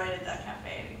don't try to write at that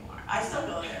cafe anymore. I still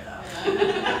go there, though.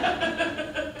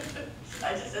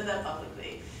 I just said that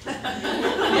publicly.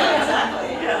 Yeah,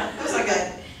 exactly. Yeah. It was like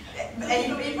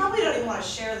and you probably don't even want to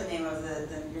share the name of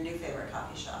your new favorite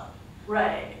coffee shop.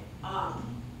 Right.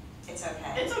 It's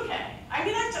okay. It's okay. I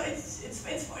mean,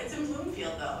 it's in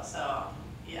Bloomfield though, so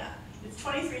yeah. It's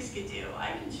 23 Skidoo.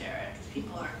 I can share it because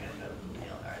people aren't going to go to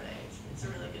Bloomfield, are they? It's a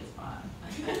really good spot.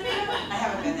 I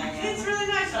haven't been there yet. It's really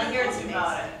nice. But I hear it's amazing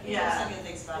about it. Yeah. Some good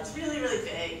things about it. It's really, really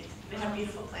big. They have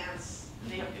beautiful plants.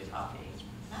 And they have good coffee.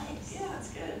 Nice. Yeah,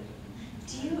 it's good.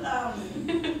 Do you,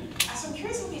 so I'm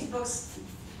curious about these books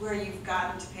where you've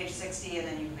gotten to page 60 and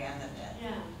then you've abandoned it.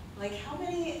 Yeah. Like how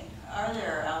many are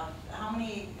there? How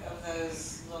many of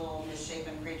those little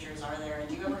misshapen creatures are there? And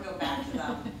do you ever go back to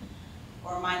them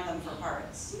or mind them for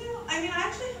parts? I mean, I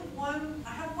actually have one,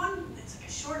 it's like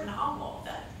a short novel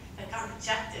that got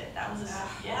rejected. That was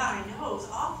yeah, I know, it was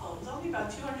awful. It was only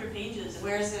about 200 pages.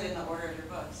 Where is it in the order of your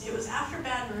books? It was after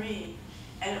Bad Marie,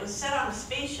 and it was set on a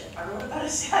spaceship. I wrote about a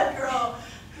sad girl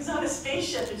who's on a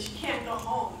spaceship and she can't go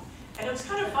home. And it was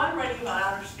kind of fun writing about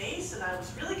outer space, and I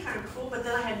was really kind of cool, but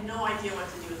then I had no idea what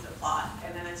to do with the plot,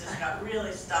 and then it just got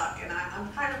really stuck, and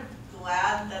I'm kind of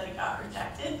glad that it got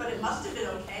rejected, but it must have been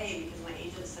okay because my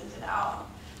agent sent it out.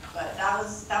 But that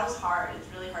was hard. It's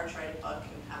really hard to write a book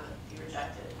and have it be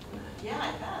rejected. Yeah,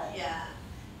 I bet. Yeah,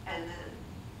 and then,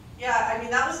 yeah, I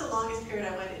mean, that was the longest period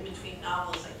I went in between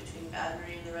novels, like between Bad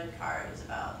Marie and The Red Car. It was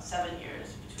about 7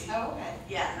 years between. Oh, okay.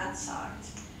 Yeah, and that sucked.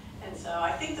 And so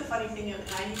I think the funny thing, and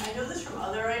I know this from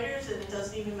other writers, and it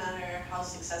doesn't even matter how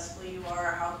successful you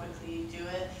are or how quickly you do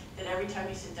it, that every time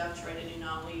you sit down to write a new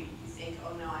novel, you think,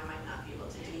 oh no, I might not be able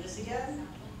to do this again.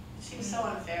 It seems so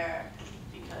unfair,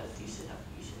 because because you should have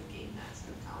gained that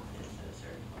sort of confidence at a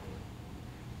certain point.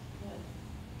 But,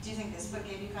 Do you think this book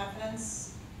gave you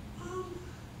confidence?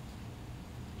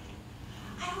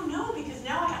 I don't know, because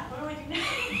now what do I do now?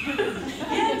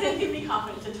 Yeah, it did give me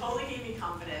confidence. It totally gave me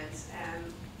confidence.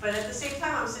 But at the same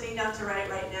time, I'm sitting down to write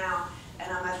right now,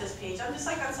 and I'm at this page. I'm just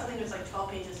like on something that's like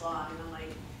 12 pages long, and I'm like,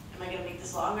 am I going to make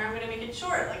this longer? I'm going to make it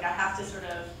short. Like, I have to sort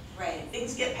of,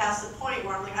 things get past the point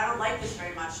where I'm like, I don't like this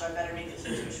very much, so I better make this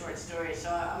into a short story. So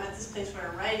I'm at this place where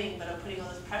I'm writing, but I'm putting all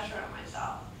this pressure on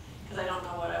myself, because I don't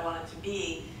know what I want it to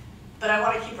be. But I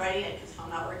want to keep writing it, because if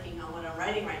I'm not working on what I'm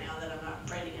writing right now, then I'm not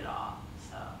writing it all.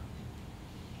 So,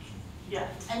 yeah.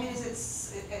 I mean,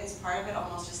 is part of it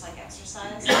almost just like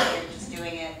exercise? Like you're just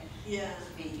doing it, Yeah.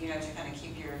 to kind of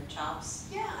keep your chops?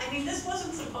 Yeah, I mean, this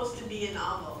wasn't supposed to be a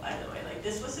novel, by the way. Like,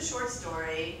 this was a short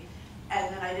story,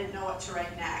 and then I didn't know what to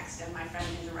write next. And my friend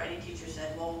who's a writing teacher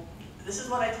said, well, this is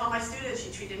what I tell my students.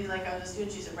 She treated me like I was a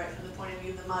student. She said, write from the point of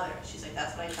view of the mother. She's like,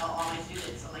 that's what I tell all my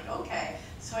students. I'm like, okay.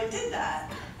 So I did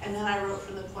that. And then I wrote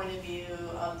from the point of view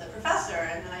of the professor.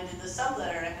 And then I did the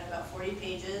subletter, and I had about 40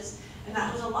 pages. And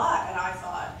that was a lot. And I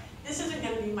thought, this isn't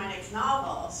going to be my next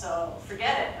novel, so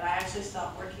forget it. And I actually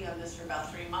stopped working on this for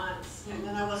about 3 months. And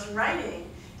then I wasn't writing.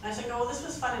 And I was like, oh, well, this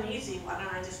was fun and easy. Why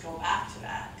don't I just go back to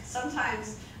that? Because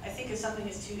sometimes I think if something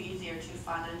is too easy or too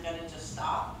fun, I'm going to just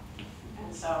stop.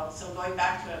 And so going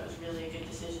back to it was really a good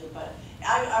decision. But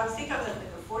I think I was at like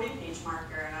a 40-page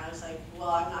marker, and I was like, well,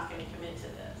 I'm not going to commit to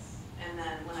this. And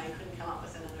then when I couldn't come up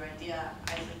with another idea,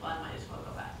 I was like, well, I might as well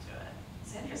go back to it.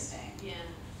 It's interesting. Yeah.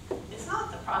 It's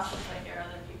not the process I hear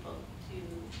other people do.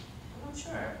 I'm not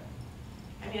sure.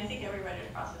 I mean, I think every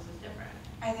writer's process is different.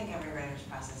 I think every writer's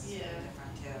process is really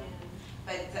different too.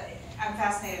 Yeah. But I'm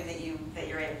fascinated that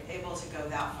you're able to go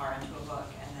that far into a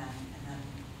book and then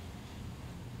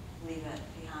leave it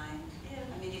behind. Yeah.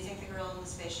 I mean, do you think The Girl in the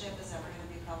Spaceship is ever going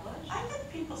to be published? I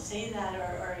think people say that,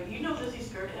 or Lizzie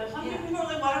Skirt. Some people are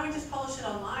like, why don't we just publish it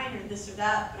online or this or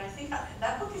that? But I think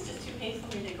that book is just too painful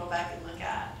for me to go back and look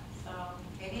at. So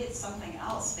maybe it's something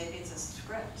else. Maybe it's a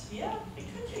script. yeah, it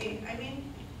could be. I mean,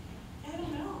 I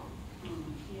don't know.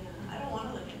 Yeah, I don't want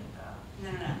to look at it though.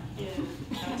 No.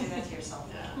 Yeah. Don't do that to yourself.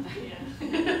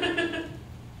 Yeah.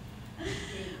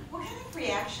 What kind of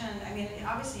reaction, I mean,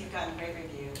 obviously you've gotten great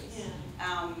reviews.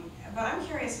 Yeah. But I'm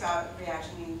curious about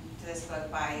reaction to this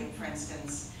book by, for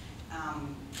instance,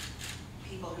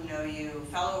 people who know you,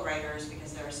 fellow writers,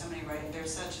 because there are so many writers,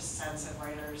 there's such a sense of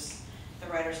writers, the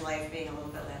writer's life being a little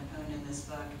bit lampooned in this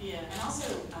book. Yeah. And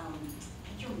also, what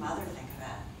did your mother think of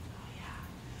it? Oh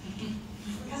yeah.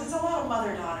 Because it's a lot of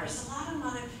mother-daughter It's a lot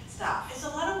of stuff. It's a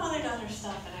lot of mother-daughter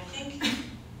stuff, and I think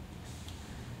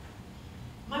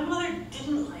my mother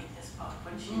didn't like this book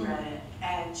when she read it,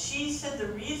 and she said the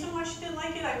reason why she didn't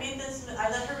like it, I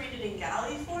let her read it in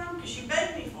galley form because she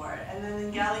begged me for it, and then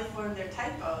in galley form there are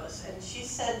typos, and she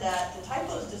said that the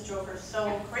typos just drove her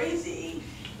so crazy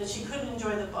that she couldn't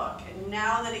enjoy the book. And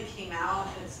now that it came out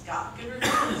and it's got good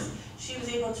reviews, she was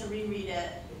able to reread it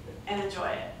and enjoy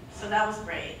it. So that was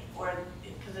great.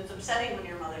 Because it's upsetting when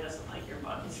your mother doesn't like your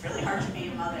book. It's really hard to be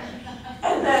a mother.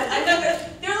 And then I know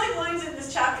there are like lines in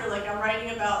this chapter, like I'm writing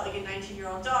about like a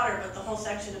 19-year-old daughter, but the whole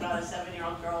section about a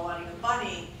 7-year-old girl wanting a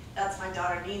bunny, that's my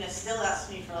daughter Nina, still asks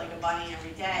me for like a bunny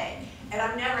every day. And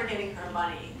I'm never getting her a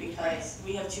bunny because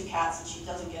we have 2 cats and she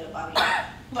doesn't get a bunny.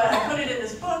 But I put it in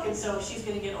this book, and so she's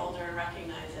going to get older and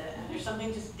recognize it. And there's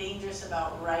something just dangerous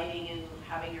about writing and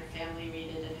having your family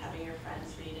read it and having your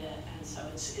friends read it. And so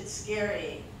it's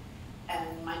scary.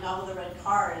 And my novel, The Red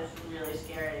Car, is really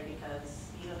scary because,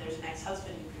 there's an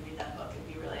ex-husband who could read that book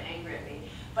and be really angry at me.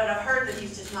 But I've heard that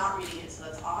he's just not reading it, so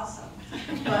that's awesome.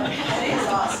 But It is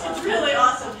awesome. It's really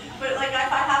awesome. But like,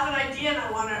 if I have an idea and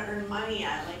I want to earn money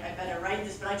at it, like I better write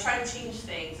this. But I try to change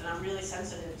things, and I'm really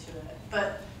sensitive to it.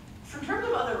 But in terms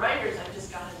of other writers, I've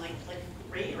just gotten like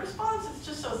a great response. It's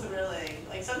just so thrilling.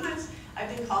 Like sometimes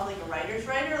I've been called like a writer's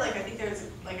writer. Like I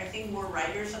think more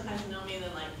writers sometimes know me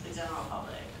than like the general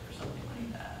public or something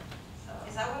like that. So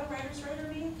Is that what a writer's writer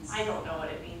means? I don't know what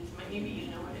it means. Maybe you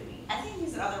know what it means. I think it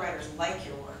means that other writers like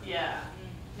your work. Yeah.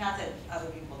 Not that other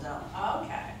people don't. Oh,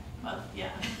 okay. Well,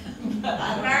 yeah.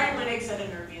 Mary Winnick said in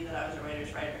her review that I was a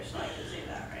writer's writer, so I could say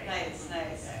that, right? Nice.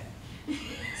 Okay.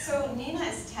 So Nina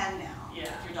is 10 now, Yeah.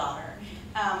 your daughter.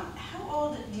 How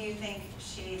old do you think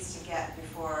she needs to get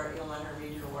before you'll let her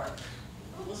read your work?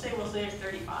 We'll say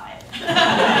 35.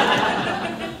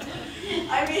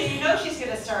 I mean, she's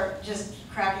going to start just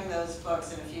cracking those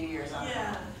books in a few years on her Yeah.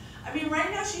 own. I mean, right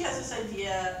now she has this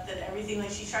idea that everything, like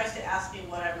she tries to ask me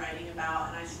what I'm writing about,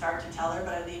 and I start to tell her,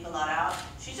 but I leave a lot out.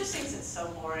 She just thinks it's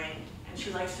so boring, and she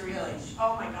likes to read,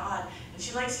 oh my God, and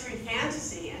she likes to read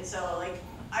fantasy, and so like,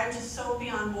 I'm just so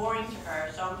beyond boring to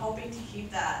her, so I'm hoping to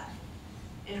keep that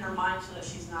in her mind so that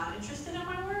she's not interested in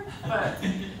my work.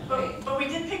 But we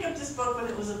did pick up this book when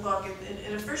it was a book,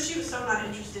 and at first she was so not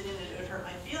interested in it, it would hurt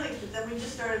my feelings, but then we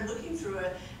just started looking through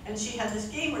it, and she had this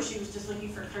game where she was just looking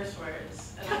for curse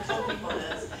words, and I told people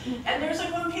this. And there's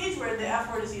like one page where the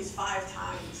F word is used 5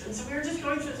 times, and so we were just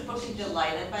going through this book and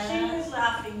Delighted by she that? was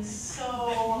laughing so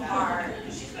hard,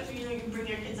 because she's supposed to be, you can bring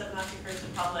your kids up not to curse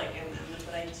in public, and that's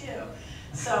what I do.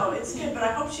 So it's good, but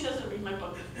I hope she doesn't read my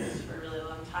book for a really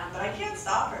long time. But I can't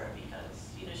stop her because,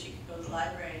 you know, she could go to the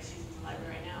library, and she's in the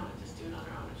library right now, and just do it on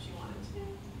her own if she wanted to.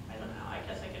 I don't know, I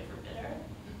guess I could forbid her.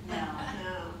 No.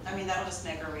 I mean, that'll just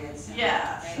make her read soon.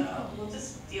 Yeah, right? so we'll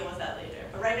just deal with that later.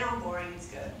 But right now I'm boring, it's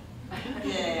good.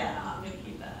 Yeah. I'm gonna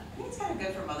keep that. I think it's kind of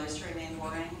good for mothers to remain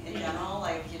boring in general.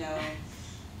 Like, you know,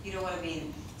 you don't want to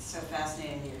be so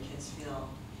fascinating that your kids feel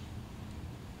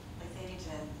like they need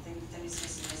to see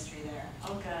some history there.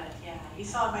 Oh, good, yeah. You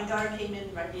saw my daughter came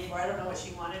in right before, I don't know what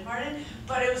she wanted, Martin,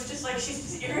 but it was just like, she's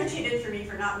just irritated for me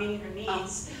for not meeting her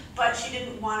needs, but she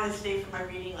didn't want to stay for my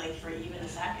reading like for even a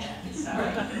second, so.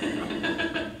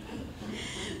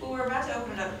 Well, we're about to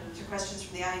open it up to questions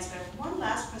from the audience, but I have one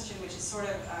last question, which is sort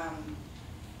of,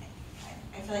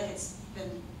 I feel like it's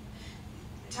been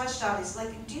touched on. Is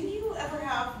like, do you have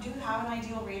an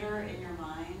ideal reader in your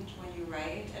mind when you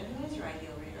write? And who is your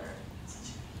ideal reader?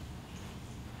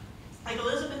 Like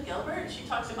Elizabeth Gilbert, she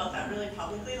talks about that really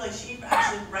publicly. Like she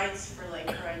actually writes for like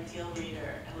her ideal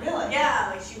reader. And, like, Really?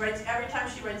 Yeah, like she writes, every time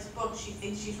she writes a book, she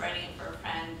thinks she's writing it for a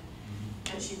friend,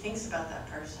 and she thinks about that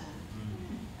person.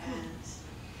 And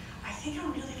I think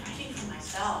I'm really writing for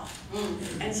myself.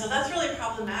 And so that's really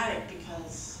problematic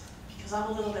because I'm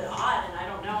a little bit odd, and I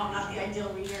don't know, I'm not the ideal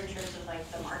reader in terms of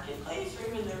like the marketplace or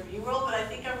even the review world, but I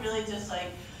think I'm really just like,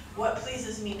 what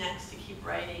pleases me next to keep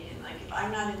writing, and like if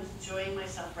I'm not enjoying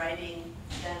myself writing,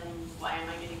 then why am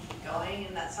I going to keep going?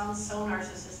 And that sounds so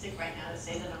narcissistic right now to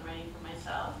say that I'm writing for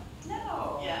myself.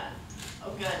 No. Yeah.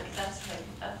 Oh, good. That's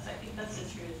I think that's the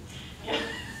truth. Yeah.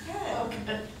 Good. Oh,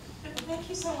 good. Well, thank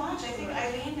you so much. I think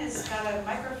Eileen has got a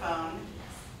microphone,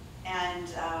 and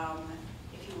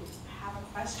if you have a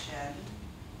question,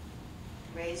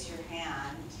 raise your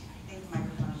hand. I think the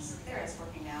microphone's there. It's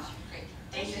working now. Great. Raise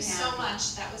Thank you your so hand.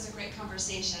 much. That was a great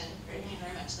conversation. Thank you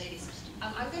very much, ladies.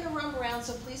 I'm going to roam around,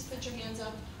 so please put your hands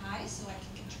up high so I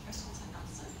can get your questions and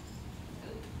answer.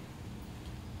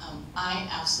 I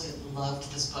absolutely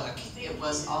loved this book. It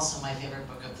was also my favorite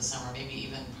book of the summer, maybe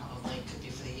even probably could be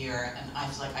for the year. And I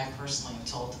feel like I personally have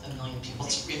told a million people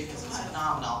to read it because it's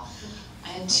phenomenal. I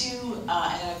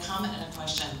had a comment and a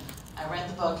question. I read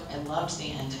the book, I loved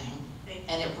the ending.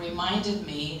 And it reminded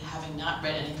me, having not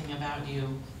read anything about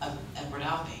you, of Edward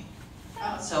Albee.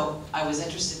 So I was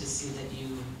interested to see that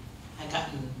you had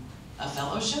gotten a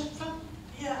fellowship from?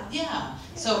 Yeah. Yeah.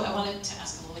 So I wanted to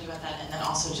ask a little bit about that, and then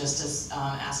also just to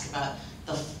ask about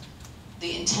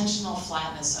the intentional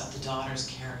flatness of the daughter's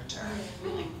character.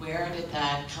 Like, where did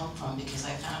that come from? Because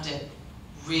I found it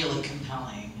really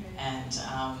compelling, and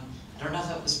I don't know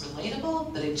if it was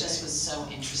relatable, but it just was so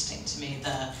interesting to me.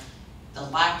 The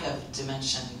lack of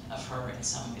dimension of her in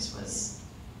some ways was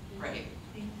great.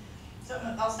 So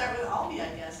I'll start with Albee,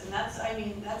 I guess, and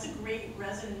that's a great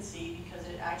residency because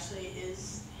it actually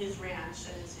is his ranch,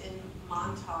 and it's in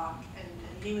Montauk, and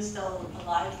he was still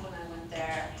alive when I went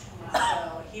there,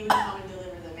 so he would come and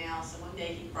deliver the mail. So one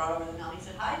day he brought over the mail, and he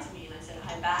said hi to me, and I said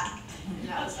hi back, and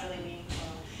that was really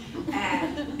meaningful.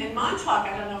 And in Montauk,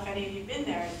 I don't know if any of you've been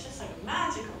there, it's just like a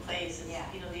magical place. It's,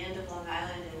 you know, the end of Long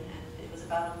Island, and it was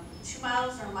about 2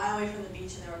 miles or a mile away from the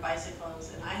beach, and there were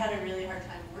bicycles, and I had a really hard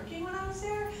time working when I was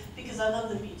there because I love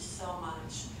the beach so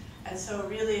much. And so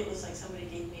really it was like somebody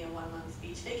gave me a 1-month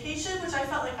beach vacation, which I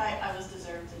felt like I was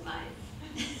deserved in life.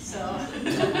 So,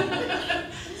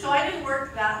 so I didn't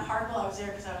work that hard while I was there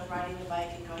because I was riding the bike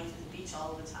and going to the beach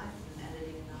all the time and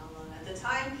editing a novel. And at the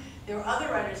time, there were other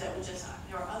writers that would just,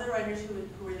 there were other writers who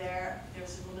were there. There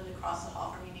was a woman across the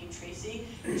hall from me named Tracy,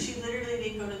 and she literally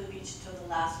didn't go to the beach until the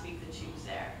last week that she was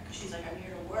there because she's like, I'm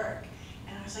here to work.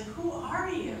 And I was like, who are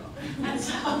you? And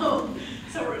so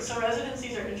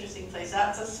residencies are an interesting place.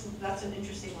 That's an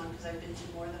interesting one because I've been to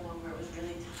more than one where it was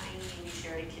really tiny and you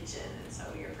shared a kitchen, and so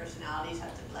your personalities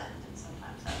had to blend, and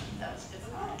sometimes that was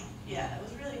difficult. Yeah, that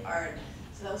was really hard.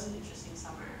 So that was an interesting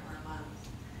summer or a month.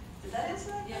 Did that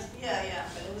answer that question? Yeah.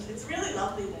 But it's really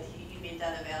lovely that you made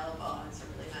that available, and it's a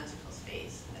really magical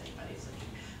space if anybody's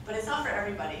looking. But it's not for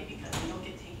everybody because you don't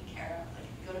get taken care of. Like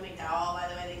if you go to McDowell,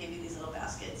 by the way, they give you these little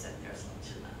baskets and there's lunch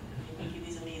in them. And they make you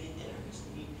these amazing dinners.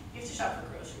 And you have to shop for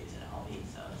groceries at Albee,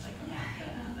 so it's like,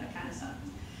 that kind of stuff.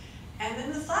 And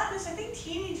then the flatness, I think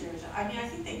teenagers, I mean, I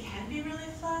think they can be really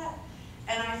flat.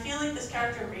 And I feel like this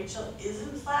character, Rachel,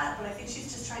 isn't flat, but I think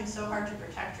she's just trying so hard to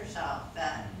protect herself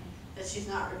that she's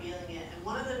not revealing it. And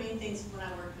one of the main things when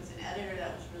I worked with an editor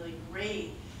that was really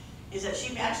great is that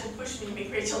she actually pushed me to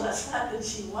make Rachel less flat than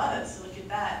she was. So look at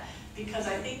that. Because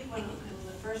I think when in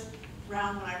the first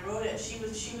round when I wrote it, she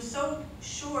was so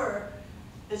sure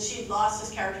that she had lost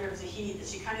this character of Zahid that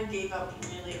she kind of gave up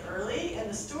really early. And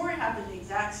the story happened the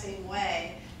exact same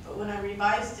way, but when I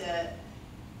revised it,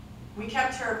 we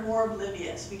kept her more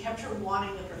oblivious. We kept her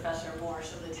wanting the professor more,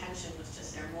 so the tension was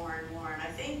just there more and more. And I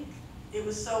think it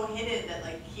was so hidden that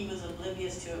like he was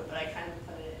oblivious to it, but I kind of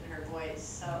put it in her voice.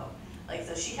 So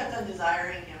she kept on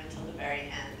desiring him until the very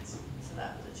end. So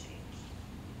that was a change.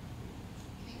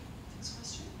 Okay, next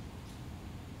question.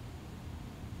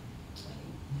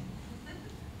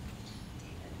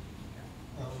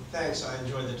 Thanks, I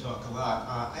enjoyed the talk a lot.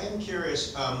 I am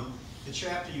curious, the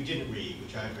chapter you didn't read,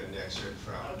 which I've got an excerpt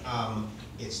from,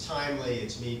 it's timely,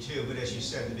 it's Me Too, but as you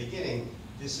said in the beginning,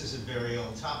 this is a very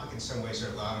old topic in some ways.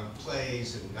 There are a lot of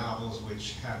plays and novels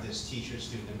which have this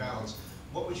teacher-student imbalance.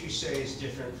 What would you say is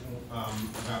different from,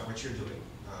 about what you're doing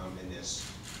in this?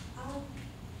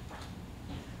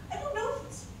 I don't know if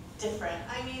it's different.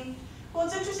 I mean, well,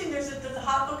 it's interesting. There's the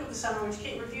hot book of the summer, which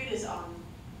Kate reviewed, is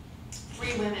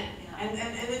Three Women. And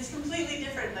it's completely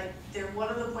different. Like, one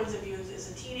of the points of view is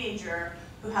a teenager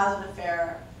who has an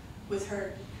affair with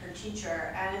her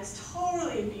teacher, and it's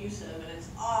totally abusive, and it's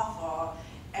awful,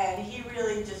 and he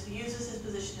really just uses his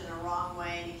position in a wrong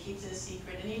way, and he keeps it a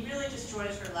secret, and he really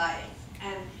destroys her life.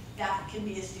 And that can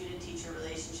be a student-teacher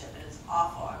relationship, and it's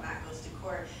awful, and that goes to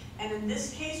court. And in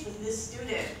this case, with this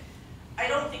student, I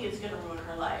don't think it's going to ruin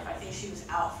her life. I think she was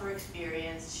out for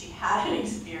experience, she had an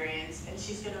experience, and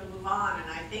she's going to move on.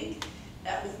 And I think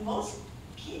that with most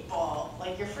people,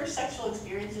 like your first sexual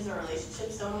experiences or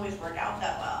relationships don't always work out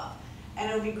that well. And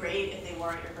it would be great if they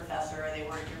weren't your professor or they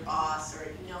weren't your boss, or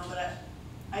but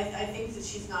I think that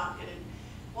she's not going to.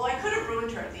 Well, I could have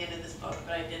ruined her at the end of this book,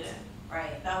 but I didn't.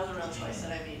 Right. That was a real choice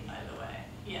that I made, by the way.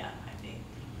 Yeah, I think.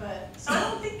 But so I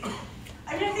don't think.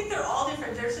 I mean, I think they're all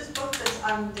different. There's this book that's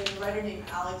there's a writer named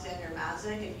Alexander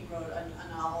Mazik, and he wrote a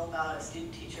novel about a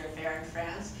student-teacher affair in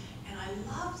France. And I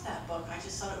loved that book. I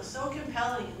just thought it was so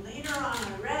compelling. And later on,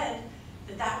 I read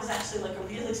that was actually like a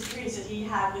real experience that he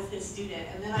had with his student.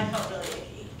 And then I felt really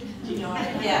icky. Do you know what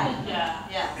I mean? Yeah.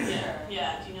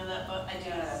 Do you know that book? I do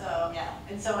know that. So yeah.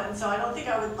 And so I don't think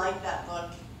I would like that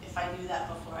book if I knew that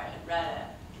before I had read it.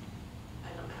 I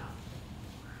don't know.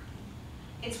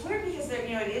 It's weird because there,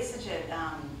 it is such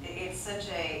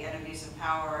an abuse of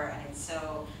power, and it's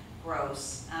so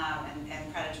gross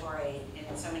and predatory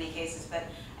in so many cases. But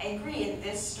I agree in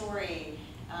this story,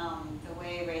 the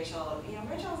way Rachel's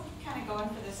kind of going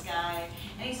for this guy,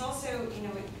 and he's also,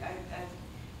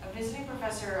 a visiting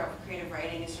professor of creative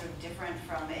writing is sort of different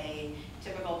from a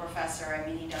typical professor. I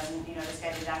mean, he doesn't, this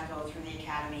guy did not go through the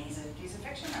academy. He's a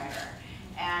fiction writer,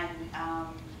 and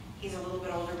he's a little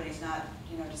bit older, but he's not,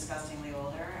 disgustingly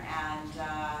older. And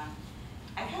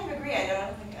I kind of agree. I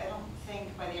don't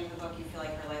think by the end of the book you feel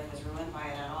like her life was ruined by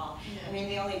it at all. Yeah. I mean,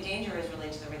 the only danger is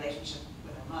related to the relationship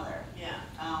with her mother. Yeah.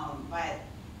 But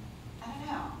I don't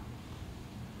know.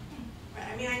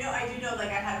 I mean, I do know, like,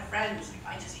 I had a friend who's like,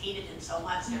 I just hated him so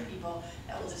much. There are people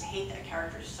that will just hate that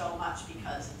character so much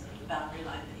because it's the boundary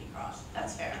line that he crossed.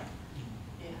 That's fair.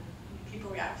 Yeah. People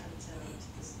react to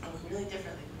this book really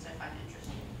differently, which I find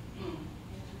interesting. Anybody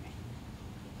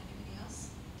else?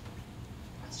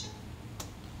 Question?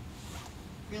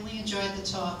 Really enjoyed the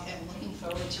talk and looking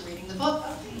forward to reading the book.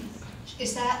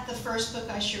 Is that the first book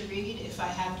I should read if I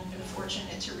haven't been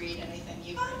fortunate to read anything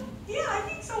you've written? Yeah, I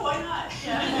think so. Why not?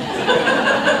 Yeah.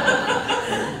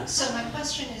 So my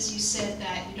question is, you said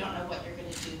that you don't know what you're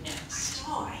going to do next.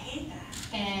 Oh, I hate that.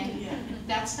 And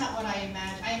that's not what I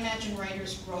imagine. I imagine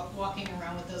writers walking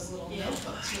around with those little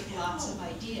notebooks with lots of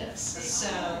ideas. So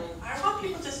I want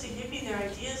people just to give me their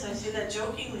ideas. I say that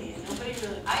jokingly, and nobody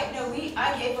really.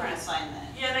 I gave her an assignment.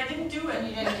 Yeah, and I didn't do it. And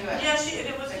you didn't do it. Yeah,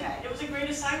 it was a great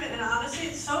assignment, and honestly,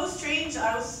 it's so strange.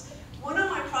 One of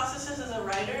my processes as a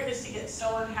writer is to get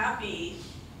so unhappy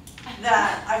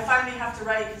that I finally have to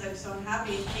write because I'm so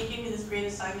unhappy. And Kate gave me this great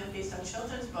assignment based on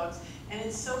children's books, and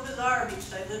it's so bizarre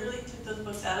because I literally took those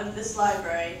books out of this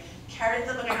library, carried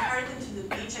them to the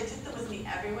beach. I took them with me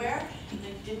everywhere, and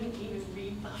I didn't even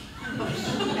read them.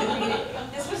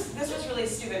 This was really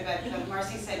stupid, but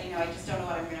Marcy said, I just don't know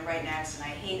what I'm going to write next, and I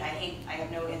have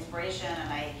no inspiration,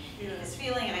 and this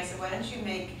feeling, and I said, why don't you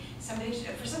make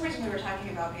for some reason we were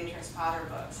talking about Beatrix Potter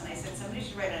books, and I said somebody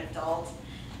should write an adult,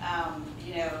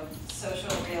 social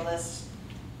realist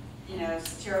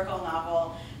satirical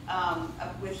novel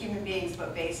with human beings,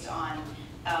 but based on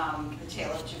the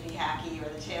tale of Jimmy Hackey or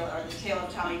the tale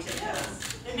of Tommy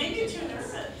Tiptoes. It made me too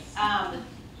nervous.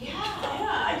 Yeah,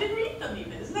 I didn't read them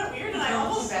even. Isn't that weird? And I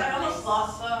almost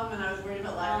lost them, and I was worried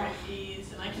about library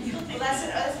fees, and I can still take them.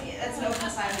 That's an open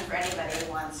assignment for anybody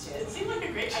who wants to. It seemed like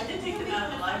a great. I did take them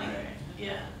out of the library.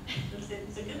 Yeah,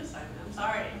 it's a good assignment. I'm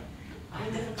sorry. I'm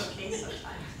a difficult case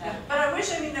sometimes. But I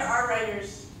wish. I mean, there are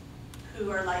writers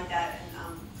who are like that,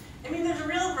 and I mean, there's a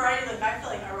real variety. Like I feel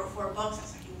like I wrote 4 books.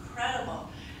 That's like incredible.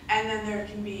 And then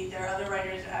there are other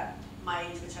writers at my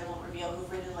age, which I won't reveal,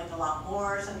 who've written like a lot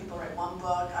more. Some people write 1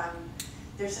 book.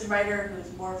 There's this writer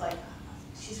who's more of like,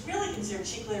 she's really considered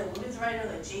chick lit or women's writer,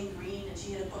 like Jane Green, and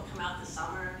she had a book come out this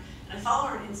summer. And I follow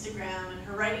her on Instagram, and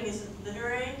her writing isn't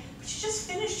literary, but she just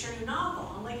finished her new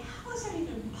novel. I'm like, how is that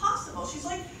even possible? She's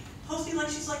like posting like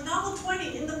she's like novel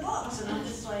 20 in the books, and I'm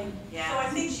just like, yeah. So I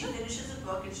think she finishes a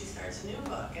book and she starts a new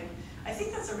book, and I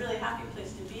think that's a really happy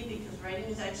place to be because writing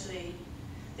is actually.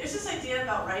 There's this idea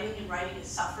about writing and writing is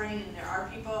suffering, and there are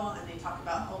people, and they talk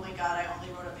about, oh my God, I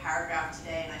only wrote a paragraph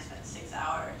today and I spent 6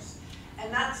 hours.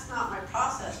 And that's not my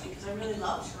process because I really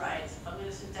love to write. So if I'm going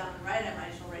to sit down and write, I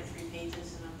might as well write 3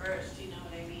 pages in a burst, you know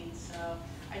what I mean? So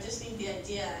I just need the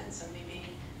idea, and so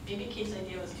maybe Kate's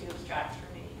idea was too abstract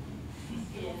for me.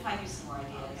 We'll find you some more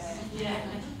ideas. Okay. Yeah.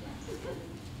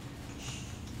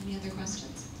 Any other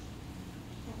questions?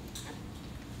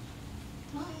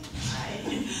 Hi.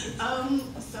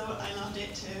 So I loved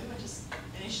it too. I just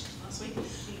finished last week.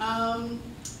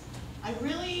 I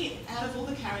really, out of all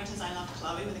the characters, I love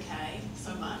Chloe with a K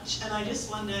so much, and I just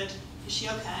wondered, is she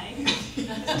okay?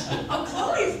 Oh,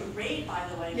 Chloe's great, by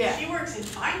the way. Yeah. She works in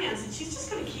finance, and she's just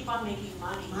going to keep on making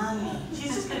money.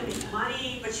 She's just going to make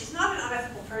money, but she's not an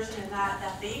unethical person in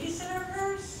that babysitter of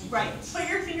hers. Right. Put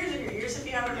your fingers in your ears if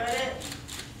you haven't read it.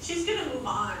 She's going to move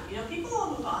on. You know, people will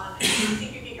move on. And you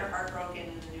think you get your heart broken,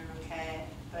 and then you're okay.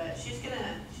 But she's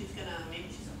gonna, maybe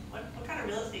what kind of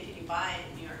real estate can you buy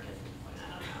in New York at this point?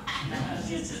 I don't know.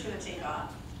 She's just gonna take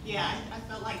off. Yeah, I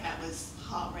felt like that was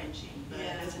heart-wrenching, but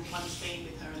Yeah. there's one scene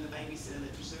with her and the babysitter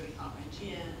that was really heart-wrenching.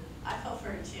 Yeah, I felt for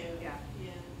her too. Yeah.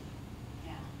 Yeah.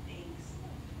 Thanks.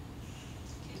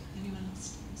 Okay, anyone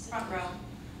else? Front row.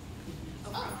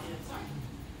 Oh, Yeah. sorry.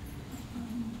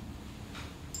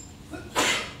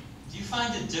 Do you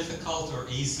find it difficult or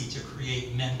easy to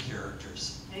create men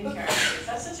characters? Men characters.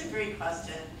 That's such a great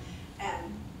question.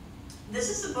 And this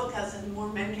is the book that has more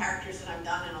men characters than I've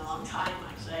done in a long time,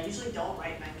 actually. I usually don't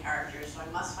write men characters, so I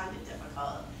must find it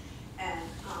difficult. And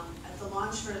at the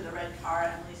launch for The Red Car,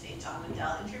 Emily St. John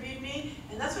Mandel interviewed me,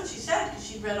 and that's what she said, because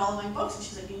she'd read all of my books, and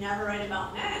she's like, you never write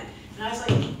about men. And I was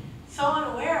like, so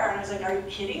unaware, and I was like, are you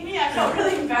kidding me? I felt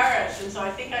really embarrassed, and so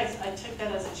I think I took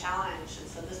that as a challenge. And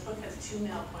so this book has 2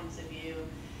 male points of view.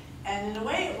 And in a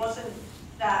way, it wasn't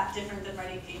that different than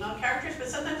writing female characters, but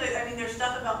sometimes, I mean, there's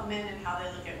stuff about men and how they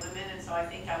look at women, and so I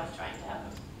think I was trying to have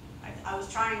I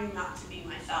was trying not to be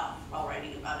myself while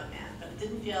writing about a man, but it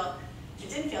didn't feel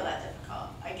that difficult.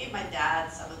 I gave my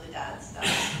dad some of the dad stuff,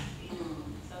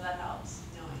 so that helps,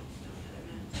 knowing other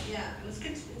men. But yeah, it was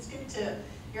good. It's good to,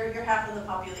 you're half of the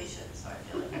population, so I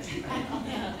feel like I should write about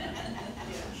that.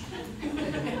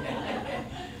 Yeah.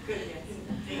 Good,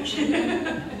 yes. Thank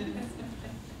you.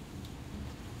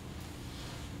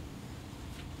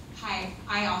 Hi,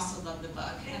 I also love the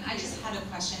book, and I just had a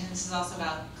question. This is also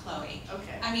about Chloe.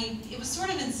 Okay. I mean, it was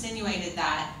sort of insinuated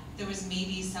that there was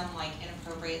maybe some like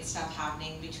inappropriate stuff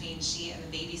happening between she and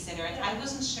the babysitter, and I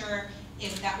wasn't sure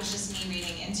if that was just me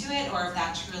reading into it or if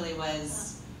that truly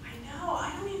was. I know.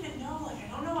 I don't even know. Like, I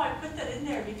don't know why I put that in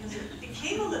there because it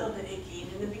became a little bit icky,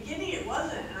 and in the beginning it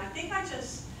wasn't. And I think I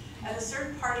just, at a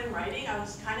certain part in writing, I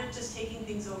was kind of just taking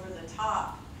things over the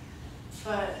top,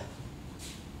 but.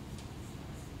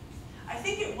 I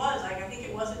think it was, like, I think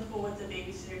it wasn't cool what the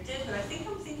babysitter did, but I think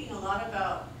I'm thinking a lot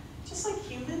about just like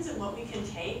humans and what we can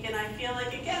take, and I feel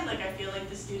like, again, like I feel like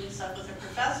the student stuck with her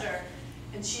professor,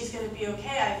 and she's gonna be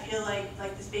okay. I feel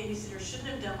like this babysitter shouldn't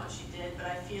have done what she did, but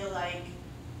I feel like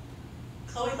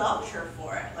Chloe loved her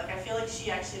for it. Like, I feel like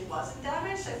she actually wasn't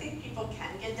damaged. I think people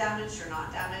can get damaged or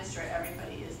not damaged, or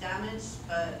everybody is damaged,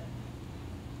 but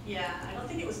yeah, I don't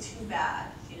think it was too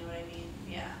bad, you know what I mean?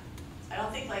 Yeah. I don't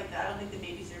think the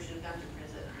babysitter should have gone to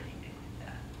prison or anything like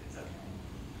that. It's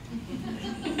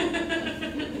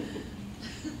okay.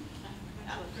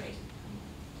 Great.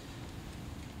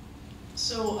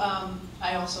 So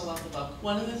I also love the book.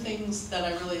 One of the things that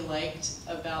I really liked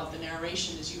about the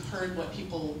narration is you heard what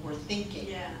people were thinking.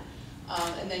 Yeah.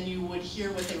 And then you would hear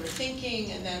what they were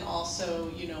thinking, and then also,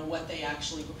 you know, what they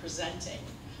actually were presenting.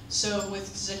 So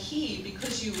with Zahid,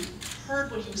 because you heard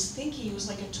what he was thinking, he was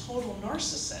like a total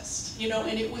narcissist, you know,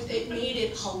 and it made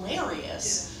it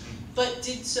hilarious. But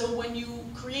so when you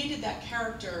created that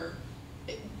character,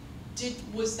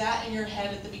 was that in your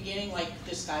head at the beginning, like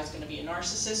this guy's going to be a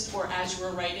narcissist, or as you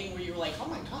were writing, where you were like, oh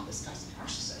my God, this guy's a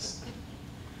narcissist?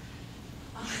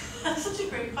 That's such a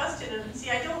great question. And see,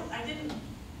 I didn't.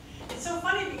 It's so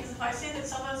funny because if I say that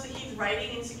someone said he's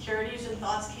writing insecurities and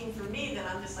thoughts came from me, then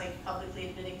I'm just like publicly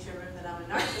admitting to him that I'm a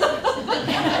narcissist.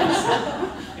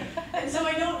 and so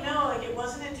I don't know, like it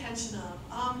wasn't intentional.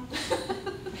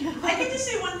 I can just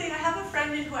say one thing. I have a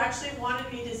friend who actually wanted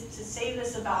me to say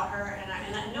this about her,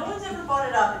 and no one's ever brought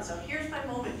it up, and so here's my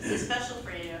moment. This is special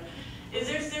for you.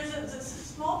 There's a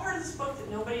small part of this book that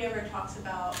nobody ever talks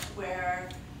about where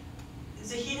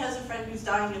Zahid has a friend who's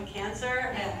dying of cancer,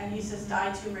 and he says,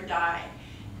 die, tumor, die.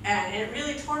 And it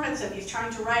really torments him. He's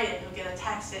trying to write it, and he'll get a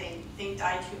text saying, think,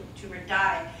 die, tumor,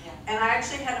 die. Yeah. And I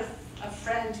actually had a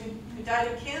friend who died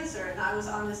of cancer, and I was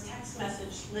on this text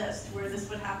message list where this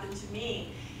would happen to me.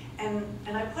 And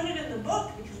I put it in the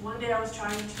book because one day I was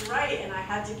trying to write, and I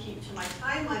had to keep to my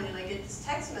timeline, and I get this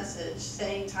text message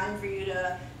saying, time for you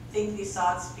to think these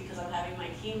thoughts because I'm having my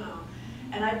chemo.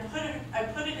 And I put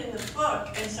it in the book,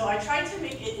 and so I tried to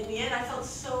make it. In the end, I felt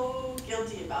so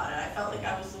guilty about it. I felt like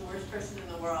I was the worst person in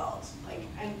the world. Like,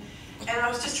 and I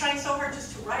was just trying so hard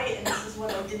just to write, and this is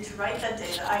what I did to write that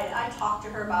day. That I talked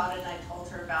to her about it, and I told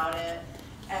her about it,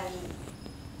 and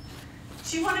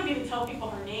she wanted me to tell people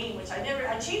her name, which I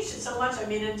changed it so much. I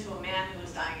made it into a man who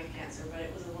was dying of cancer, but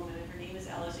it was a woman, and her name is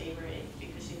Ella Avery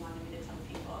because she wanted me to tell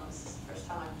people, and this is the first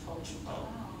time I've told people.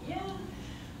 Wow. Yeah.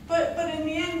 But in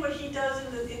the end, what he does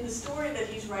in the story that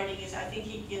he's writing is, I think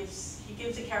he gives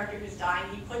a character who's dying,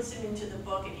 he puts him into the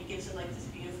book, and he gives him like this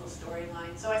beautiful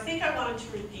storyline. So I think I wanted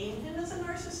to redeem him as a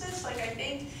narcissist. Like I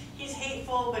think he's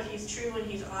hateful, but he's true and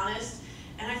he's honest.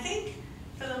 And I think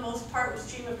for the most part with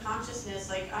stream of consciousness,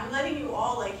 like I'm letting you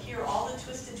all like hear all the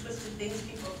twisted things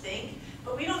people think,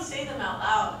 but we don't say them out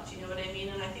loud. Do you know what I mean?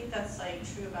 And I think that's like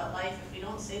true about life. If we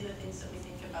don't say the things that we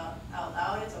think about out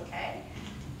loud, it's okay.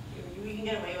 We can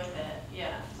get away with it,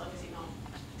 yeah, as long as you don't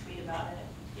tweet about it.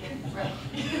 Yeah, right.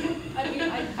 I mean,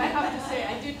 I have to say,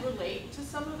 I did relate to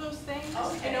some of those things,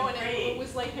 okay, you know, and great. it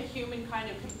was like a human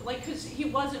kind of, like, because he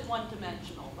wasn't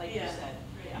one-dimensional, like you said.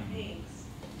 Yeah, thanks.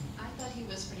 I thought he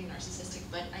was pretty narcissistic,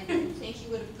 but I didn't think he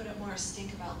would have put up more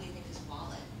stink about leaving his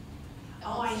wallet.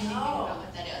 Oh, I Thinking know. about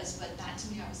what that is, but that to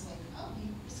me, I was like, oh, he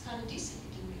was kind of decent. He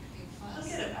didn't make a big fuss. I'll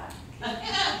get it back.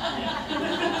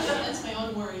 That's my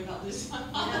own worry about this one.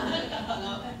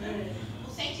 Well,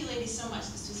 thank you, ladies, so much.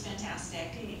 This was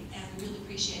fantastic, and we really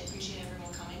appreciate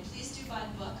everyone coming. Please do buy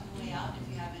the book on the way out if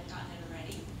you haven't gotten it